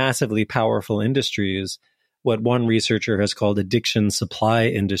these massively powerful industries, what one researcher has called addiction supply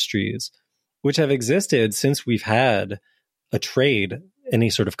industries, which have existed since we've had a trade any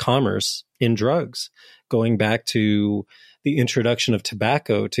sort of commerce in drugs, going back to the introduction of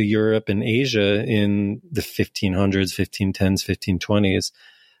tobacco to Europe and Asia in the 1500s, 1510s,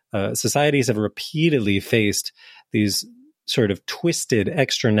 1520s. Societies have repeatedly faced these sort of twisted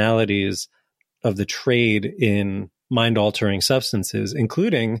externalities of the trade in mind-altering substances,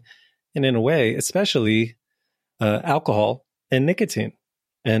 including, and in a way, especially alcohol and nicotine.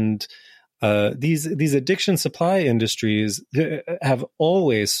 And these addiction supply industries have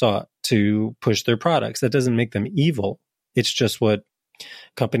always sought to push their products. That doesn't make them evil. It's just what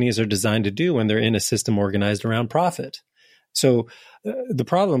companies are designed to do when they're in a system organized around profit. So the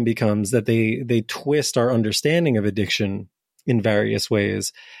problem becomes that they twist our understanding of addiction in various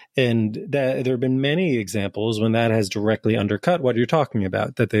ways. And that there have been many examples when that has directly undercut what you're talking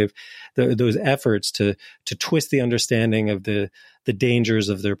about, that those efforts to twist the understanding of the dangers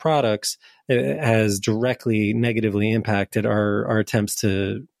of their products has directly negatively impacted our attempts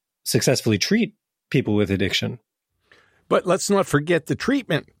to successfully treat people with addiction. But let's not forget the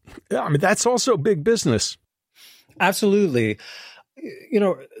treatment. I mean, that's also big business. Absolutely.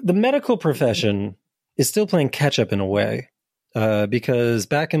 The medical profession is still playing catch up in a way. Because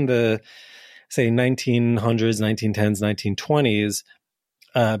back in the, say, 1900s, 1910s,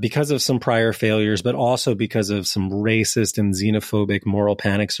 1920s, because of some prior failures, but also because of some racist and xenophobic moral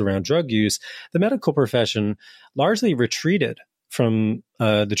panics around drug use, the medical profession largely retreated from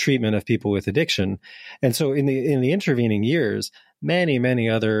the treatment of people with addiction. And so in the intervening years, many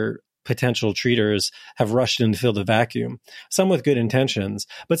other potential treaters have rushed in to fill the vacuum, some with good intentions,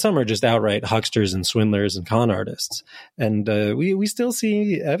 but some are just outright hucksters and swindlers and con artists. And we still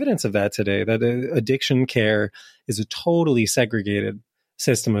see evidence of that today, that addiction care is a totally segregated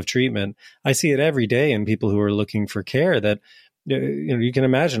system of treatment. I see it every day in people who are looking for care that, you can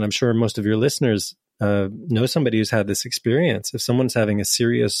imagine, I'm sure most of your listeners know somebody who's had this experience. If someone's having a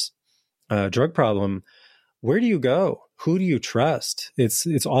serious drug problem, where do you go? Who do you trust?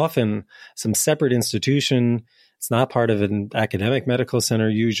 It's often some separate institution. It's not part of an academic medical center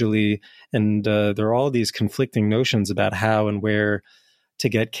usually. And there are all these conflicting notions about how and where to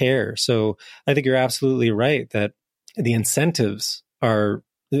get care. So I think you're absolutely right that the incentives are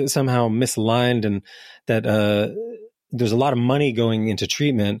somehow misaligned, and that there's a lot of money going into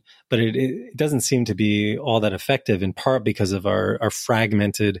treatment, but it doesn't seem to be all that effective, in part because of our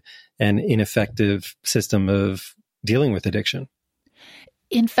fragmented and ineffective system of dealing with addiction.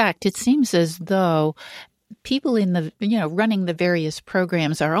 In fact, it seems as though people in the, running the various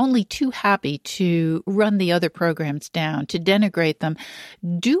programs are only too happy to run the other programs down, to denigrate them.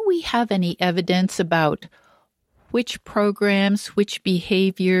 Do we have any evidence about which programs, which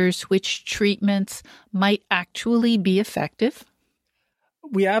behaviors, which treatments might actually be effective?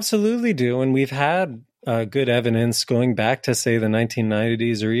 We absolutely do. And we've had good evidence going back to, say, the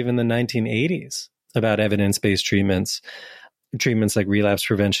 1990s or even the 1980s about evidence-based treatments like relapse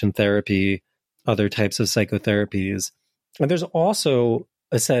prevention therapy, other types of psychotherapies. And there's also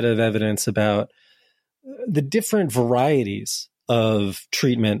a set of evidence about the different varieties of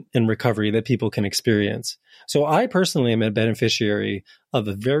treatment and recovery that people can experience. So I personally am a beneficiary of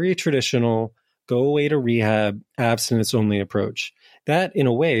a very traditional go away to rehab, abstinence-only approach. That, in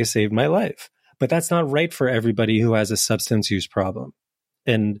a way, saved my life. But that's not right for everybody who has a substance use problem.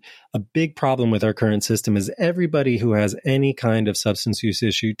 And a big problem with our current system is everybody who has any kind of substance use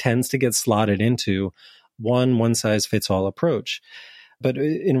issue tends to get slotted into one-size-fits-all approach. But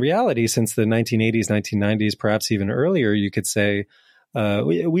in reality, since the 1980s, 1990s, perhaps even earlier, you could say,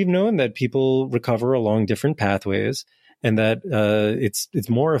 we've known that people recover along different pathways, and that it's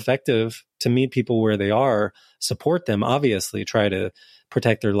more effective to meet people where they are, support them, obviously, try to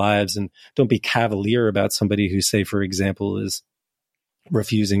protect their lives, and don't be cavalier about somebody who, say, for example, is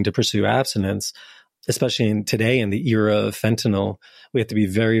refusing to pursue abstinence. Especially today in the era of fentanyl, we have to be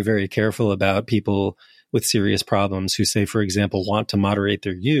very, very careful about people with serious problems who, say, for example, want to moderate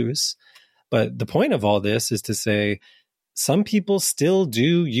their use. But the point of all this is to say some people still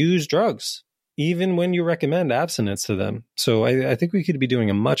do use drugs, even when you recommend abstinence to them. So I think we could be doing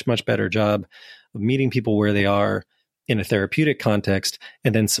a much, much better job of meeting people where they are in a therapeutic context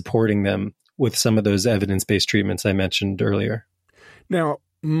and then supporting them with some of those evidence-based treatments I mentioned earlier. Now,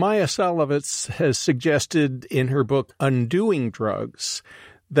 Maya Salovitz has suggested in her book, Undoing Drugs,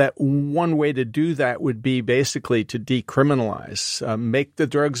 that one way to do that would be basically to decriminalize, make the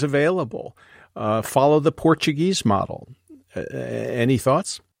drugs available, follow the Portuguese model. Any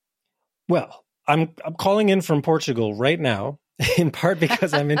thoughts? Well, I'm calling in from Portugal right now, in part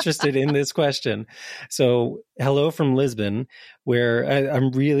because I'm interested in this question. So hello from Lisbon, where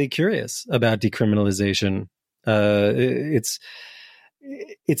I'm really curious about decriminalization. It's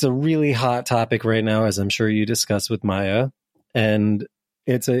it's a really hot topic right now, as I'm sure you discussed with Maya. And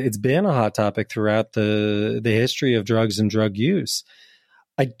it's been a hot topic throughout the history of drugs and drug use.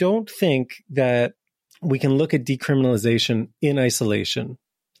 I don't think that we can look at decriminalization in isolation.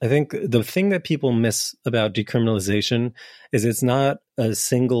 I think the thing that people miss about decriminalization is it's not a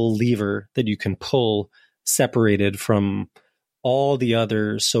single lever that you can pull separated from all the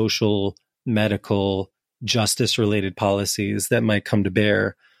other social, medical, justice-related policies that might come to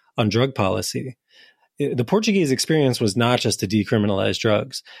bear on drug policy. The Portuguese experience was not just to decriminalize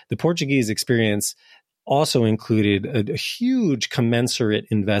drugs. The Portuguese experience also included a huge commensurate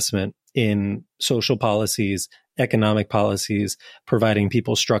investment in social policies, economic policies, providing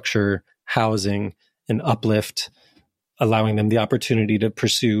people structure, housing, and uplift, allowing them the opportunity to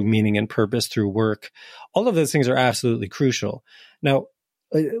pursue meaning and purpose through work. All of those things are absolutely crucial. Now,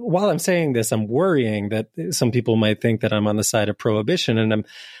 while I'm saying this, I'm worrying that some people might think that I'm on the side of prohibition, and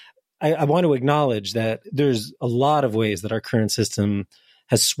I want to acknowledge that there's a lot of ways that our current system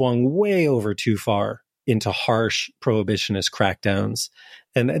has swung way over too far into harsh prohibitionist crackdowns.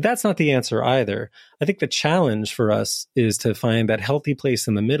 And that's not the answer either. I think the challenge for us is to find that healthy place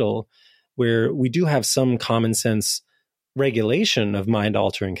in the middle where we do have some common sense regulation of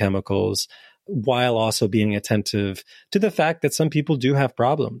mind-altering chemicals while also being attentive to the fact that some people do have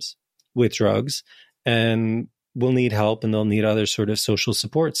problems with drugs and will need help, and they'll need other sort of social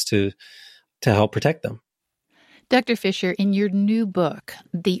supports to help protect them. Dr. Fisher, in your new book,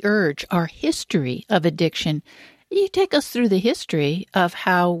 The Urge, Our History of Addiction, you take us through the history of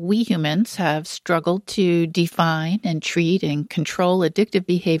how we humans have struggled to define and treat and control addictive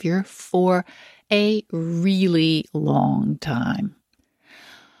behavior for a really long time.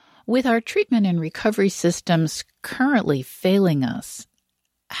 With our treatment and recovery systems currently failing us,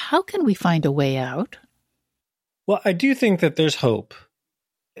 how can we find a way out? Well, I do think that there's hope.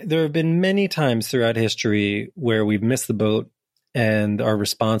 There have been many times throughout history where we've missed the boat and our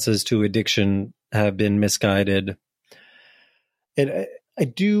responses to addiction have been misguided. And I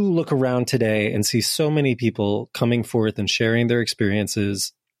do look around today and see so many people coming forth and sharing their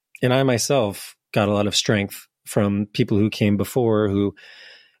experiences. And I myself got a lot of strength from people who came before who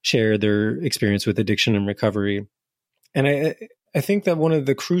shared their experience with addiction and recovery. And I think that one of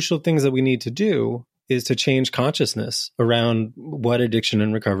the crucial things that we need to do is to change consciousness around what addiction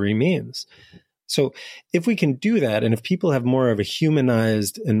and recovery means. So if we can do that, and if people have more of a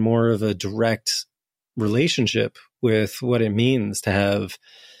humanized and more of a direct relationship with what it means to have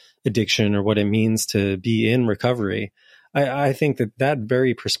addiction or what it means to be in recovery, I think that that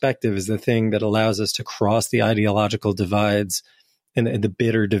very perspective is the thing that allows us to cross the ideological divides and the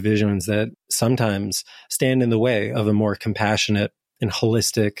bitter divisions that sometimes stand in the way of a more compassionate and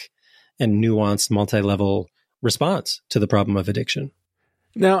holistic and nuanced multi-level response to the problem of addiction.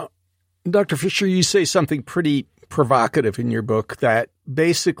 Now, Dr. Fisher, you say something pretty provocative in your book that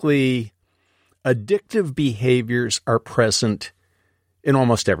basically addictive behaviors are present in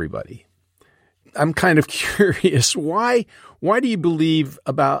almost everybody. I'm kind of curious, why do you believe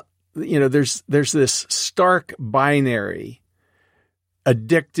about, there's this stark binary,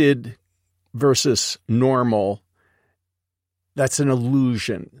 addicted versus normal? That's an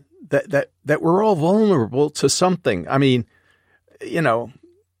illusion. That we're all vulnerable to something. I mean,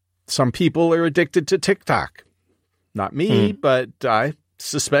 some people are addicted to TikTok. Not me, but I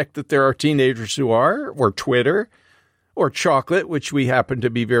suspect that there are teenagers who are, or Twitter, or chocolate, which we happen to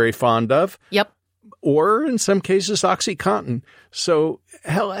be very fond of. Yep. Or in some cases, OxyContin. So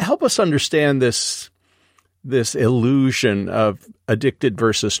help us understand this illusion of addicted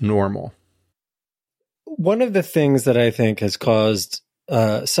versus normal. One of the things that I think has caused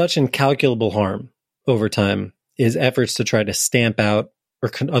such incalculable harm over time is efforts to try to stamp out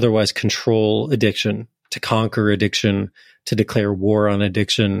or otherwise control addiction, to conquer addiction, to declare war on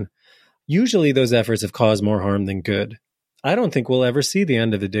addiction. Usually those efforts have caused more harm than good. I don't think we'll ever see the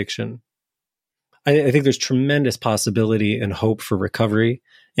end of addiction. I think there's tremendous possibility and hope for recovery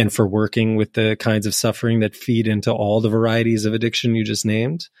and for working with the kinds of suffering that feed into all the varieties of addiction you just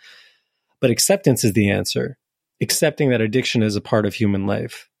named. But acceptance is the answer. Accepting that addiction is a part of human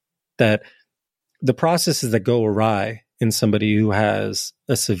life, that the processes that go awry in somebody who has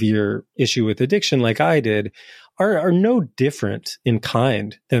a severe issue with addiction like I did are no different in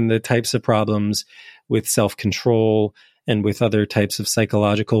kind than the types of problems with self-control and with other types of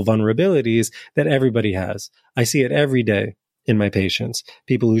psychological vulnerabilities that everybody has. I see it every day in my patients,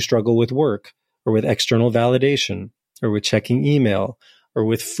 people who struggle with work or with external validation or with checking email or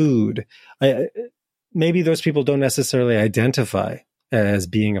with food. Maybe those people don't necessarily identify as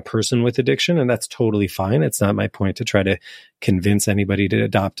being a person with addiction, and that's totally fine. It's not my point to try to convince anybody to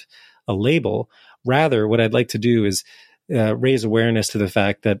adopt a label. Rather, what I'd like to do is raise awareness to the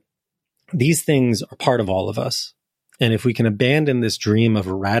fact that these things are part of all of us. And if we can abandon this dream of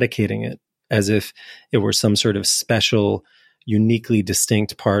eradicating it as if it were some sort of special, uniquely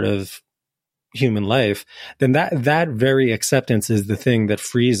distinct part of human life, then that very acceptance is the thing that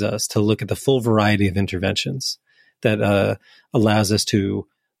frees us to look at the full variety of interventions that allows us to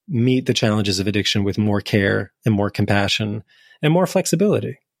meet the challenges of addiction with more care and more compassion and more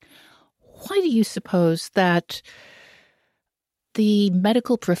flexibility. Why do you suppose that the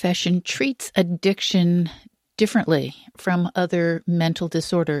medical profession treats addiction differently from other mental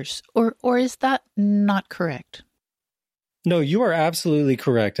disorders? Or is that not correct? No, you are absolutely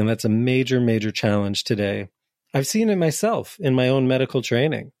correct. And that's a major, major challenge today. I've seen it myself in my own medical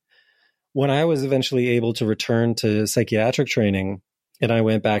training. When I was eventually able to return to psychiatric training, and I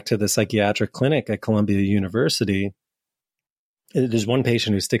went back to the psychiatric clinic at Columbia University, there's one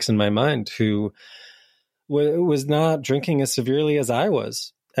patient who sticks in my mind who was not drinking as severely as I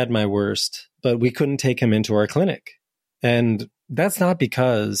was at my worst, but we couldn't take him into our clinic. And that's not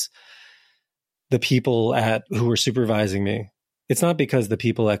because the people who were supervising me, it's not because the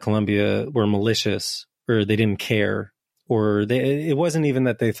people at Columbia were malicious or they didn't care, or it wasn't even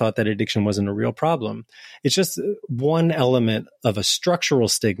that they thought that addiction wasn't a real problem. It's just one element of a structural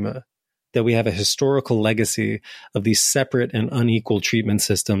stigma that we have a historical legacy of these separate and unequal treatment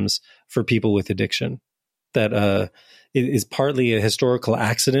systems for people with addiction. That it is partly a historical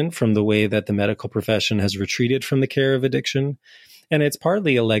accident from the way that the medical profession has retreated from the care of addiction. And it's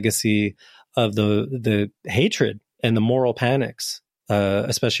partly a legacy of the hatred and the moral panics,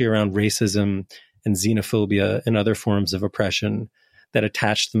 especially around racism and xenophobia and other forms of oppression that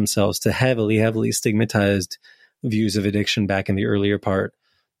attached themselves to heavily, heavily stigmatized views of addiction back in the earlier part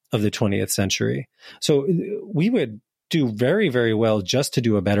of the 20th century. So we would do very, very well just to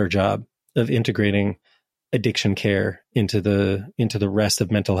do a better job of integrating addiction care into the rest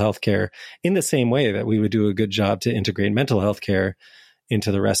of mental health care, in the same way that we would do a good job to integrate mental health care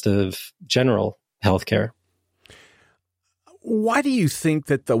into the rest of general health care. Why do you think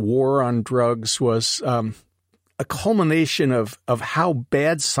that the war on drugs was a culmination of how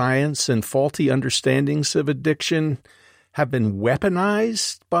bad science and faulty understandings of addiction have been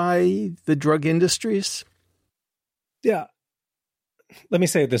weaponized by the drug industries? Yeah. Let me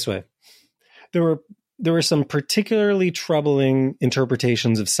say it this way. There were some particularly troubling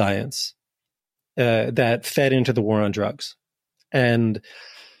interpretations of science that fed into the war on drugs. And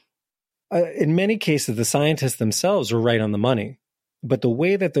in many cases, the scientists themselves were right on the money. But the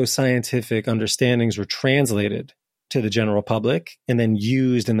way that those scientific understandings were translated to the general public and then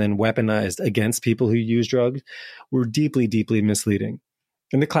used and then weaponized against people who use drugs were deeply, deeply misleading.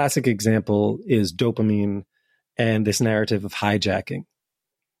 And the classic example is dopamine and this narrative of hijacking.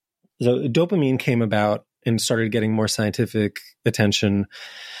 So dopamine came about and started getting more scientific attention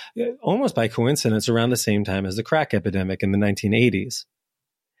almost by coincidence around the same time as the crack epidemic in the 1980s.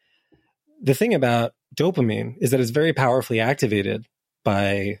 The thing about dopamine is that it's very powerfully activated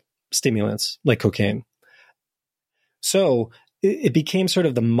by stimulants like cocaine. So it became sort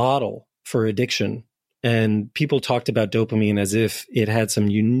of the model for addiction. And people talked about dopamine as if it had some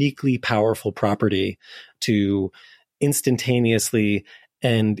uniquely powerful property to instantaneously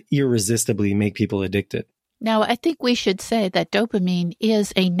and irresistibly make people addicted. Now, I think we should say that dopamine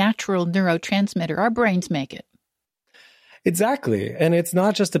is a natural neurotransmitter. Our brains make it. Exactly. And it's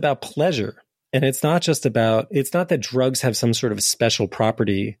not just about pleasure. And it's not that drugs have some sort of special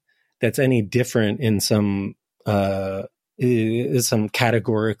property that's any different in some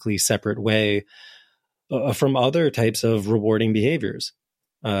categorically separate way from other types of rewarding behaviors.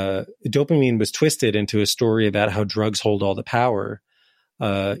 Dopamine was twisted into a story about how drugs hold all the power,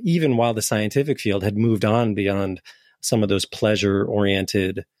 even while the scientific field had moved on beyond some of those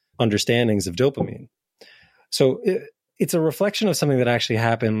pleasure-oriented understandings of dopamine. So it's a reflection of something that actually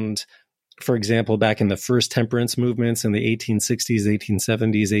happened, for example, back in the first temperance movements in the 1860s,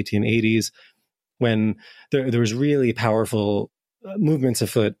 1870s, 1880s, when there was really powerful movements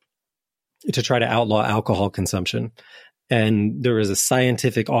afoot to try to outlaw alcohol consumption. And there was a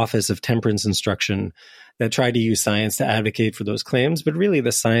scientific office of temperance instruction that tried to use science to advocate for those claims. But really,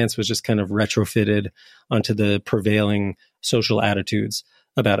 the science was just kind of retrofitted onto the prevailing social attitudes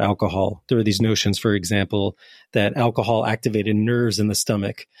about alcohol. There were these notions, for example, that alcohol activated nerves in the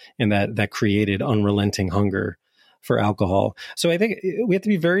stomach and that created unrelenting hunger for alcohol. So I think we have to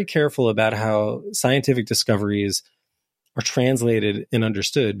be very careful about how scientific discoveries are translated and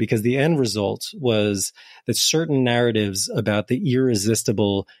understood, because the end result was that certain narratives about the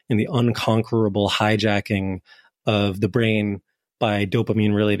irresistible and the unconquerable hijacking of the brain by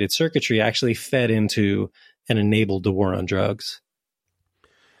dopamine-related circuitry actually fed into and enabled the war on drugs.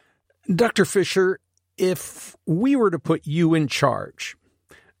 Dr. Fisher, if we were to put you in charge,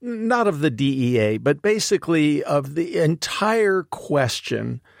 not of the DEA, but basically of the entire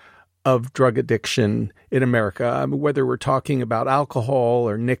question of drug addiction in America, whether we're talking about alcohol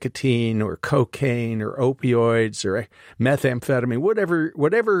or nicotine or cocaine or opioids or methamphetamine,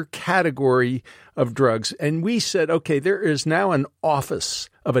 whatever category of drugs. And we said, okay, there is now an office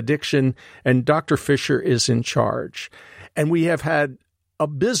of addiction and Dr. Fisher is in charge. And we have had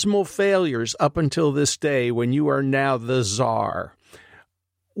abysmal failures up until this day when you are now the czar.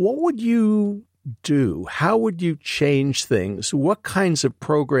 What would you do? How would you change things? What kinds of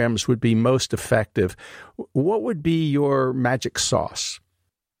programs would be most effective? What would be your magic sauce?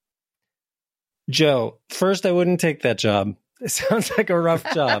 Joe, first, I wouldn't take that job. It sounds like a rough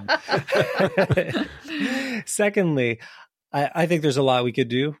job. Secondly, I think there's a lot we could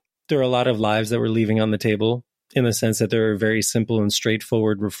do. There are a lot of lives that we're leaving on the table, in the sense that there are very simple and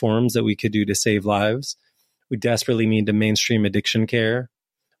straightforward reforms that we could do to save lives. We desperately need to mainstream addiction care.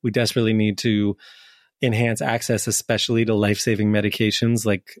 We desperately need to enhance access, especially to life-saving medications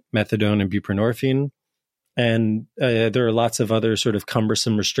like methadone and buprenorphine. And there are lots of other sort of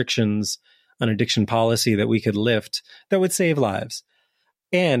cumbersome restrictions on addiction policy that we could lift that would save lives.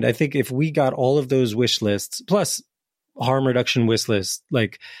 And I think if we got all of those wish lists, plus harm reduction wish lists,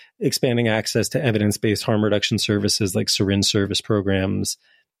 like expanding access to evidence-based harm reduction services like syringe service programs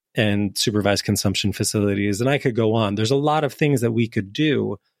and supervised consumption facilities, and I could go on. There's a lot of things that we could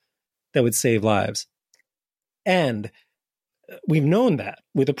do that would save lives. And we've known that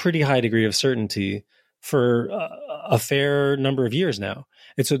with a pretty high degree of certainty for a fair number of years now.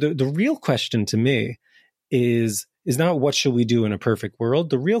 And so the real question to me is not what should we do in a perfect world?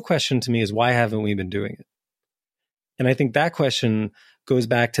 The real question to me is, why haven't we been doing it? And I think that question goes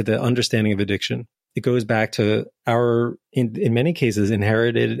back to the understanding of addiction. It goes back to our, in many cases,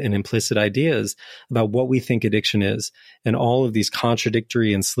 inherited and implicit ideas about what we think addiction is, and all of these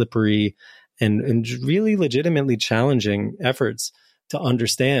contradictory and slippery and really legitimately challenging efforts to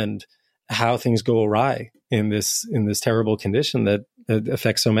understand how things go awry in this terrible condition that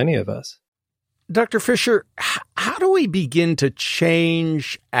affects so many of us. Dr. Fisher, how do we begin to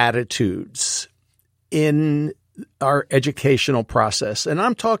change attitudes in our educational process? And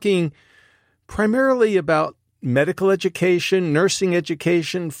I'm talking primarily about medical education, nursing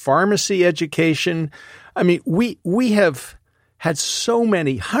education, pharmacy education. I mean, we have had so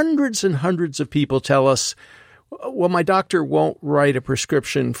many, hundreds and hundreds of people tell us, well, my doctor won't write a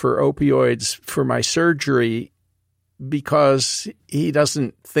prescription for opioids for my surgery because he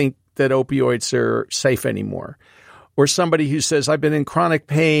doesn't think that opioids are safe anymore. Or somebody who says, I've been in chronic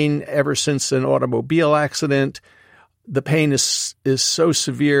pain ever since an automobile accident. The pain is so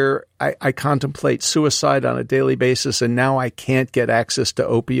severe, I contemplate suicide on a daily basis, and now I can't get access to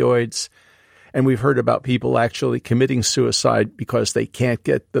opioids. And we've heard about people actually committing suicide because they can't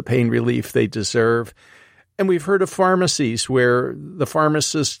get the pain relief they deserve. And we've heard of pharmacies where the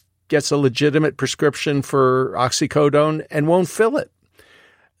pharmacist gets a legitimate prescription for oxycodone and won't fill it.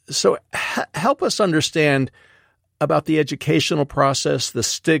 So help us understand about the educational process, the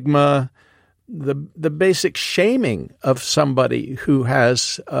stigma, the basic shaming of somebody who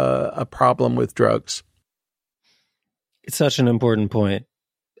has a problem with drugs. It's such an important point,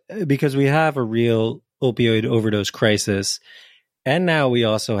 because we have a real opioid overdose crisis. And now we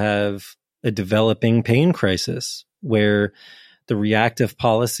also have a developing pain crisis where the reactive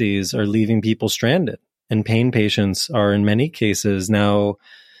policies are leaving people stranded. And pain patients are in many cases now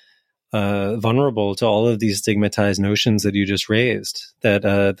vulnerable to all of these stigmatized notions that you just raised, that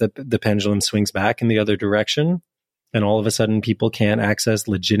the pendulum swings back in the other direction, and all of a sudden people can't access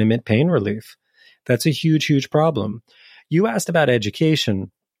legitimate pain relief. That's a huge, huge problem. You asked about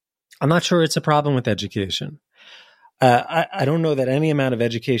education. I'm not sure it's a problem with education. I don't know that any amount of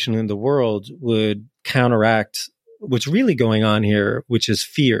education in the world would counteract what's really going on here, which is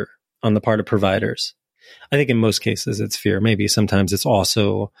fear on the part of providers. I think in most cases it's fear. Maybe sometimes it's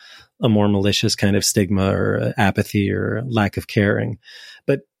also a more malicious kind of stigma or apathy or lack of caring.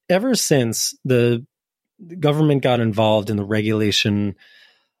 But ever since the government got involved in the regulation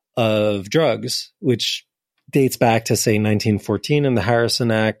of drugs, which dates back to, say, 1914 and the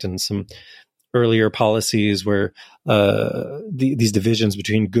Harrison Act and some earlier policies where these divisions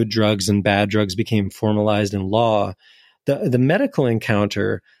between good drugs and bad drugs became formalized in law, the medical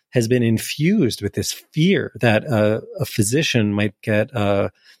encounter has been infused with this fear that a physician might get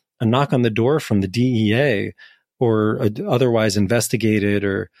a knock on the door from the DEA or otherwise investigated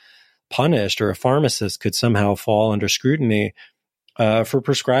or punished, or a pharmacist could somehow fall under scrutiny for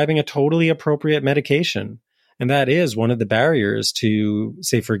prescribing a totally appropriate medication. And that is one of the barriers to,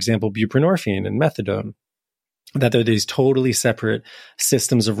 say, for example, buprenorphine and methadone, that there are these totally separate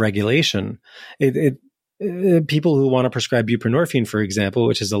systems of regulation. People who want to prescribe buprenorphine, for example,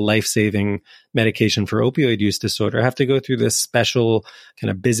 which is a life-saving medication for opioid use disorder, have to go through this special kind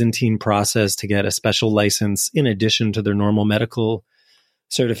of Byzantine process to get a special license in addition to their normal medical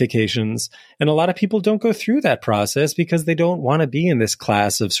certifications. And a lot of people don't go through that process because they don't want to be in this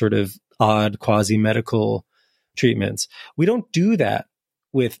class of sort of odd quasi-medical treatments. We don't do that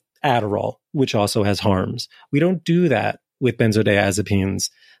with Adderall, which also has harms. We don't do that with benzodiazepines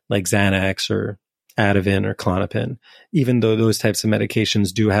like Xanax or Ativan or Klonopin, even though those types of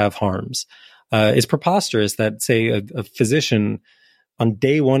medications do have harms. It's preposterous that, say, a physician on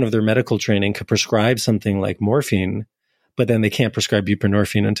day one of their medical training could prescribe something like morphine, but then they can't prescribe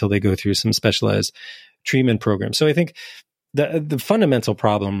buprenorphine until they go through some specialized treatment program. So I think the fundamental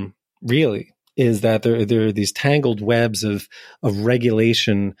problem really is that there are these tangled webs of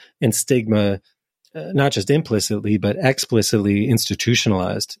regulation and stigma, not just implicitly, but explicitly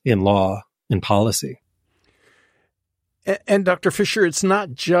institutionalized in law and policy. And Dr. Fisher, it's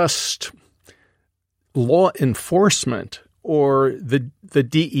not just law enforcement or the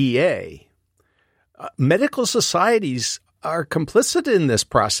DEA. Medical societies are complicit in this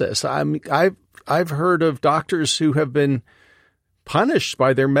process. I've heard of doctors who have been punished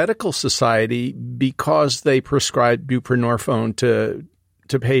by their medical society because they prescribed buprenorphine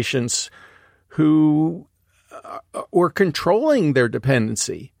to patients who were controlling their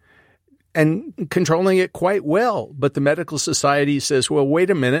dependency and controlling it quite well. But the medical society says, well, wait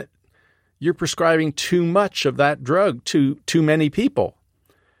a minute, you're prescribing too much of that drug to too many people.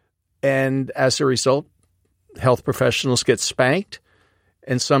 And as a result, health professionals get spanked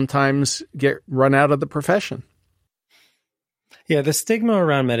and sometimes get run out of the profession. Yeah, the stigma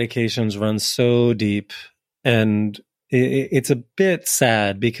around medications runs so deep, and it's a bit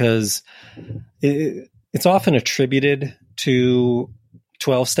sad because it's often attributed to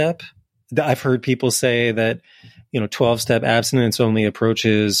 12-step. I've heard people say that, 12-step abstinence-only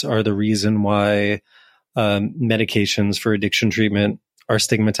approaches are the reason why medications for addiction treatment are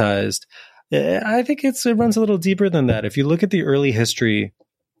stigmatized. I think it runs a little deeper than that. If you look at the early history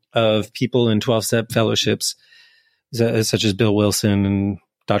of people in 12-step fellowships, such as Bill Wilson and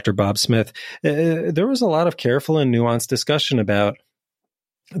Dr. Bob Smith, there was a lot of careful and nuanced discussion about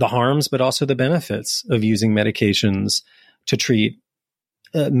the harms, but also the benefits of using medications to treat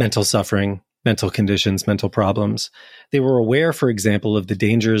mental suffering, mental conditions, mental problems. They were aware, for example, of the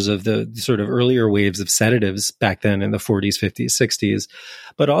dangers of the sort of earlier waves of sedatives back then in the 40s, 50s, 60s,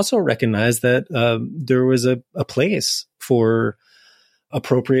 but also recognized that there was a place for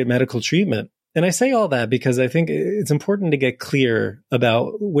appropriate medical treatment. And I say all that because I think it's important to get clear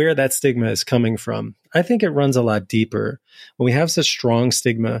about where that stigma is coming from. I think it runs a lot deeper. When we have such strong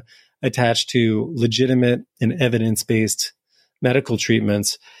stigma attached to legitimate and evidence-based medical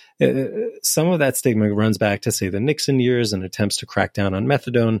treatments, some of that stigma runs back to, say, the Nixon years and attempts to crack down on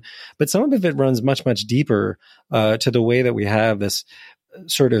methadone. But some of it runs much, much deeper to the way that we have this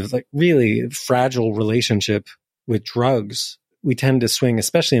sort of like really fragile relationship with drugs. We tend to swing,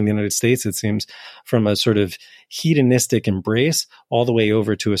 especially in the United States, it seems, from a sort of hedonistic embrace all the way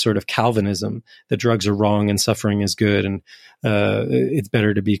over to a sort of Calvinism that drugs are wrong and suffering is good, and it's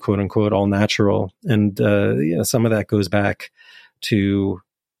better to be, quote unquote, all natural. And some of that goes back to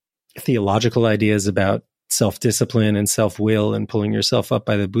theological ideas about self-discipline and self-will and pulling yourself up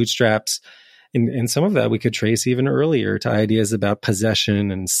by the bootstraps. And some of that we could trace even earlier to ideas about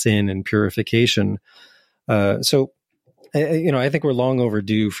possession and sin and purification. So I think we're long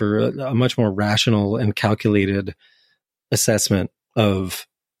overdue for a much more rational and calculated assessment of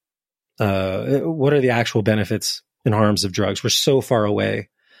what are the actual benefits and harms of drugs. We're so far away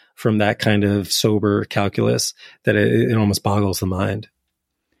from that kind of sober calculus that it almost boggles the mind.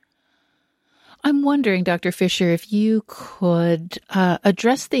 I'm wondering, Dr. Fisher, if you could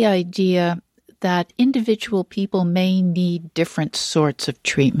address the idea that individual people may need different sorts of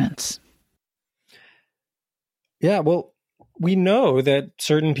treatments. Yeah, well, we know that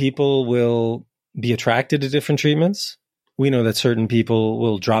certain people will be attracted to different treatments. We know that certain people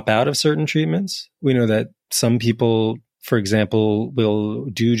will drop out of certain treatments. We know that some people, for example, will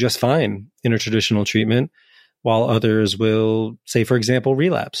do just fine in a traditional treatment, while others will, say, for example,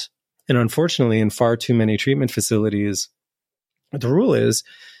 relapse. And unfortunately, in far too many treatment facilities, the rule is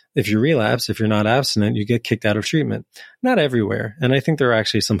if you relapse, if you're not abstinent, you get kicked out of treatment. Not everywhere. And I think there are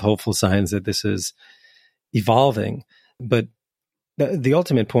actually some hopeful signs that this is evolving. But the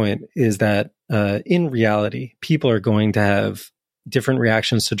ultimate point is that in reality, people are going to have different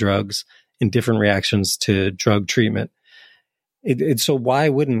reactions to drugs and different reactions to drug treatment. So why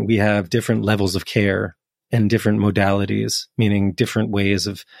wouldn't we have different levels of care and different modalities, meaning different ways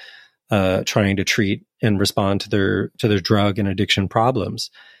of trying to treat and respond to their drug and addiction problems?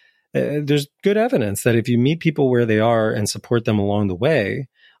 There's good evidence that if you meet people where they are and support them along the way,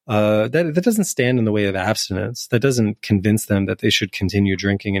 that doesn't stand in the way of abstinence. That doesn't convince them that they should continue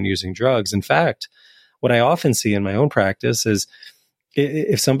drinking and using drugs. In fact, what I often see in my own practice is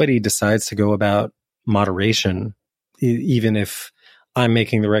if somebody decides to go about moderation, even if I'm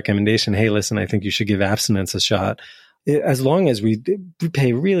making the recommendation, hey, listen, I think you should give abstinence a shot, as long as we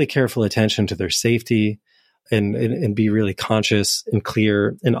pay really careful attention to their safety and be really conscious and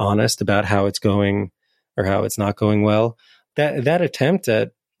clear and honest about how it's going or how it's not going well, that attempt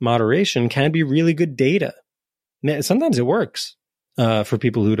at moderation can be really good data. Sometimes it works for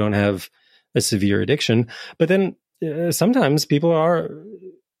people who don't have a severe addiction, but then sometimes people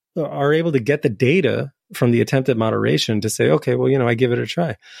are able to get the data from the attempt at moderation to say, okay, well, I give it a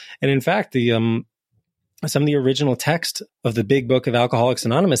try. And in fact, some of the original text of the big book of Alcoholics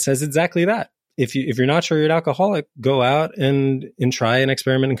Anonymous says exactly that. If you're not sure you're an alcoholic, go out and try and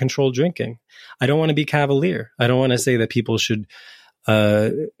experiment in controlled drinking. I don't want to be cavalier. I don't want to say that people should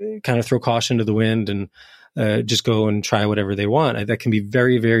kind of throw caution to the wind and just go and try whatever they want. That can be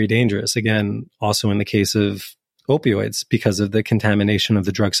very, very dangerous. Again, also in the case of opioids, because of the contamination of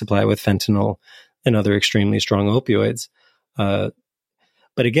the drug supply with fentanyl and other extremely strong opioids. But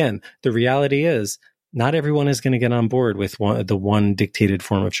again, the reality is not everyone is going to get on board with the one dictated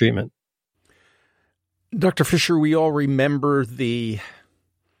form of treatment. Dr. Fisher, we all remember the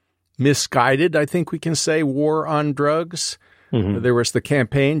misguided, I think we can say, war on drugs. Mm-hmm. There was the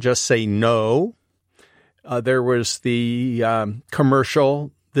campaign, Just Say No. There was the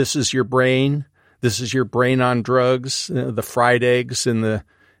commercial, This is your brain on drugs, the fried eggs in the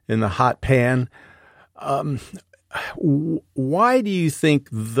hot pan. Why do you think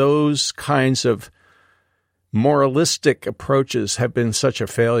those kinds of moralistic approaches have been such a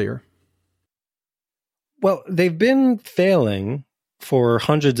failure? Well, they've been failing for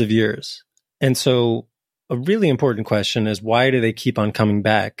hundreds of years. And so a really important question is, why do they keep on coming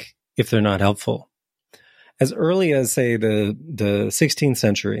back if they're not helpful? As early as, say, the 16th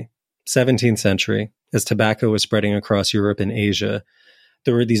century, 17th century, as tobacco was spreading across Europe and Asia,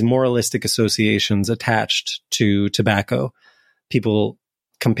 there were these moralistic associations attached to tobacco. People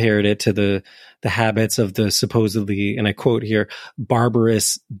compared it to the habits of the supposedly, and I quote here,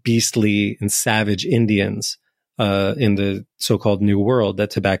 barbarous, beastly, and savage Indians in the so-called New World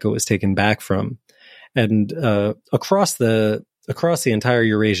that tobacco was taken back from. And across the entire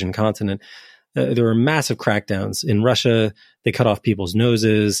Eurasian continent, there were massive crackdowns. In Russia, they cut off people's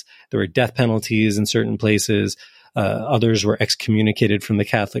noses. There were death penalties in certain places. Others were excommunicated from the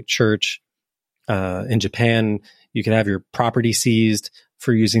Catholic Church. In Japan, you could have your property seized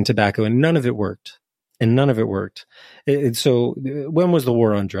for using tobacco, and none of it worked. So when was the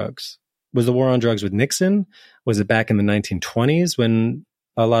war on drugs? Was the war on drugs with Nixon? Was it back in the 1920s when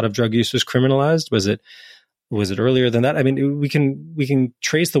a lot of drug use was criminalized? Was it earlier than that? I mean, we can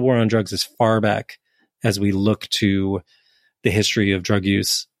trace the war on drugs as far back as we look to the history of drug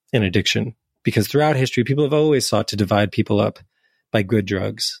use and addiction, because throughout history, people have always sought to divide people up by good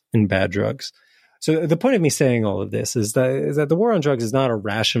drugs and bad drugs. So the point of me saying all of this is that the war on drugs is not a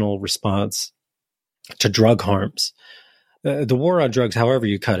rational response to drug harms. The war on drugs, however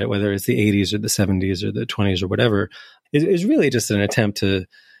you cut it, whether it's the 80s or the 70s or the 20s or whatever, is really just an attempt to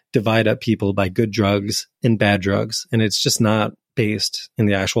divide up people by good drugs and bad drugs. And it's just not based in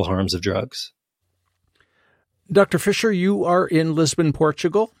the actual harms of drugs. Dr. Fisher, you are in Lisbon,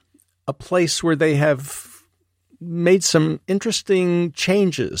 Portugal, a place where they have made some interesting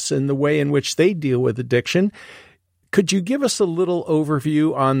changes in the way in which they deal with addiction. Could you give us a little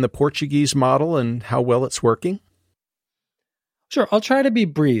overview on the Portuguese model and how well it's working? Sure. I'll try to be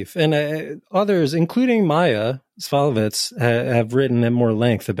brief. And others, including Maya Svalovitz, have written at more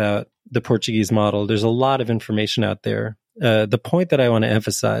length about the Portuguese model. There's a lot of information out there. The point that I want to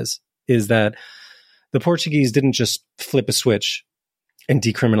emphasize is that the Portuguese didn't just flip a switch and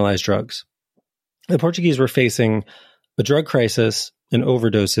decriminalize drugs. The Portuguese were facing a drug crisis and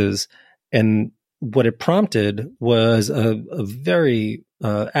overdoses, and what it prompted was a very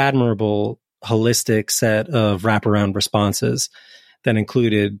admirable, holistic set of wraparound responses that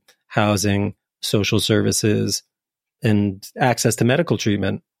included housing, social services, and access to medical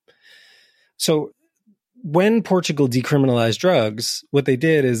treatment. So when Portugal decriminalized drugs, what they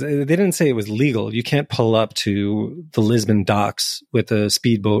did is they didn't say it was legal. You can't pull up to the Lisbon docks with a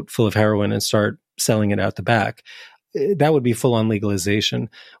speedboat full of heroin and start selling it out the back. That would be full-on legalization.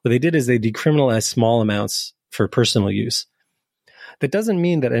 What they did is they decriminalized small amounts for personal use. That doesn't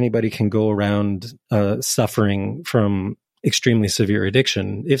mean that anybody can go around suffering from extremely severe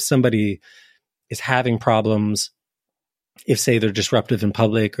addiction. If somebody is having problems, if, say, they're disruptive in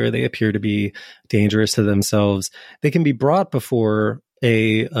public or they appear to be dangerous to themselves, they can be brought before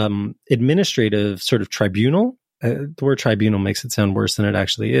a administrative sort of tribunal. The word tribunal makes it sound worse than it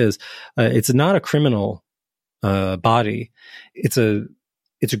actually is. It's not a criminal body. It's a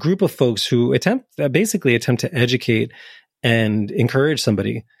group of folks who basically attempt to educate and encourage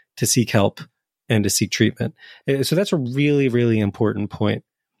somebody to seek help and to seek treatment. So that's a really, really important point,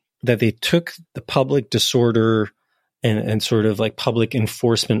 that they took the public disorder and sort of like public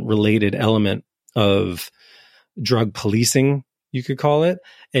enforcement related element of drug policing, you could call it,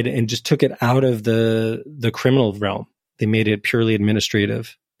 and just took it out of the criminal realm. They made it purely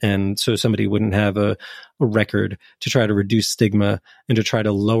administrative. And so somebody wouldn't have a record, to try to reduce stigma and to try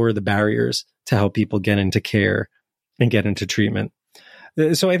to lower the barriers to help people get into care and get into treatment.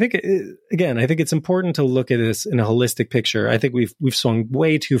 So I think, again, I think it's important to look at this in a holistic picture. I think we've swung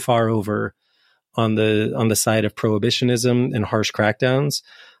way too far over on the side of prohibitionism and harsh crackdowns.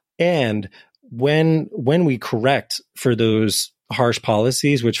 And when we correct for those harsh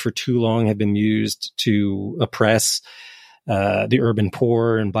policies, which for too long have been used to oppress the urban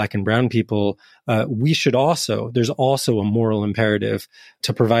poor and Black and brown people, there's also a moral imperative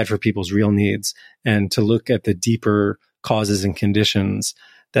to provide for people's real needs and to look at the deeper causes and conditions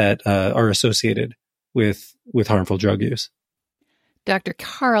that are associated with harmful drug use. Dr.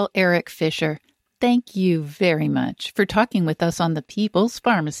 Carl Eric Fisher, thank you very much for talking with us on the People's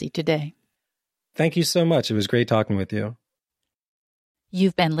Pharmacy today. Thank you so much. It was great talking with you.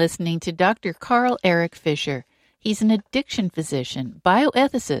 You've been listening to Dr. Carl Eric Fisher. He's an addiction physician,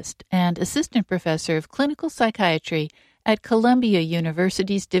 bioethicist, and assistant professor of clinical psychiatry at Columbia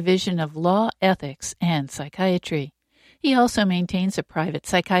University's Division of Law, Ethics, and Psychiatry. He also maintains a private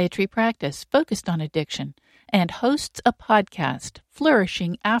psychiatry practice focused on addiction and hosts a podcast,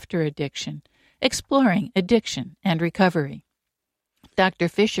 Flourishing After Addiction, exploring addiction and recovery. Dr.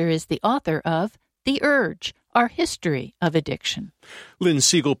 Fisher is the author of The Urge, Our History of Addiction. Lynn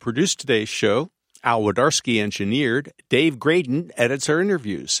Siegel produced today's show. Al Wodarski engineered. Dave Graydon edits our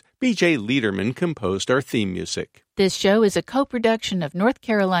interviews. B.J. Liederman composed our theme music. This show is a co-production of North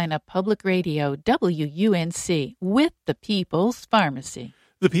Carolina Public Radio, WUNC, with the People's Pharmacy.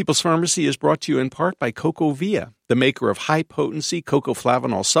 The People's Pharmacy is brought to you in part by CocoVia, the maker of high-potency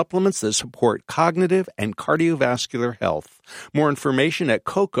cocoflavanol supplements that support cognitive and cardiovascular health. More information at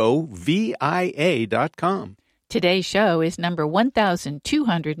cocovia.com. Today's show is number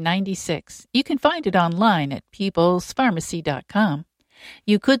 1296. You can find it online at peoplespharmacy.com.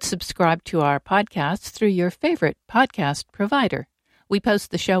 You could subscribe to our podcasts through your favorite podcast provider. We post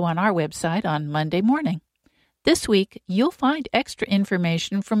the show on our website on Monday morning. This week, you'll find extra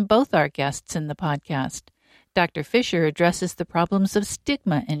information from both our guests in the podcast. Dr. Fisher addresses the problems of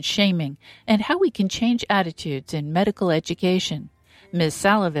stigma and shaming and how we can change attitudes in medical education. Ms.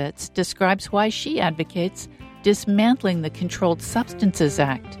 Salovitz describes why she advocates dismantling the Controlled Substances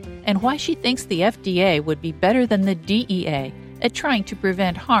Act and why she thinks the FDA would be better than the DEA at trying to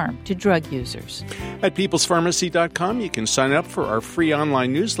prevent harm to drug users. At peoplespharmacy.com, you can sign up for our free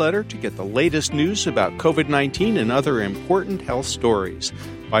online newsletter to get the latest news about COVID-19 and other important health stories.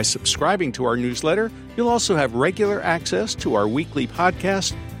 By subscribing to our newsletter, you'll also have regular access to our weekly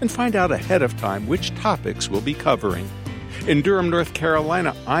podcast and find out ahead of time which topics we'll be covering. In Durham, North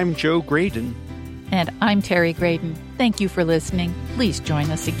Carolina, I'm Joe Graydon. And I'm Terry Graydon. Thank you for listening. Please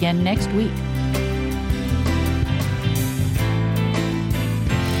join us again next week.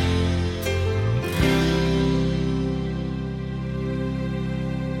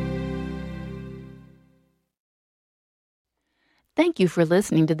 Thank you for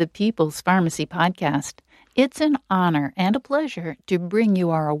listening to the People's Pharmacy Podcast. It's an honor and a pleasure to bring you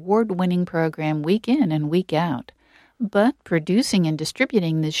our award-winning program week in and week out. But producing and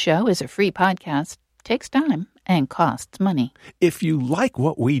distributing this show as a free podcast takes time and costs money. If you like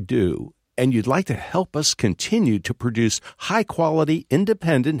what we do and you'd like to help us continue to produce high-quality,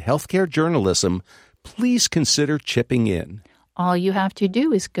 independent healthcare journalism, please consider chipping in. All you have to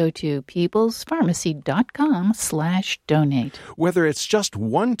do is go to peoplespharmacy.com/donate. Whether it's just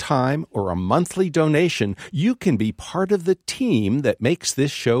one time or a monthly donation, you can be part of the team that makes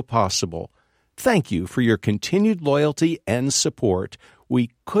this show possible. Thank you for your continued loyalty and support.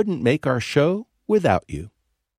 We couldn't make our show without you.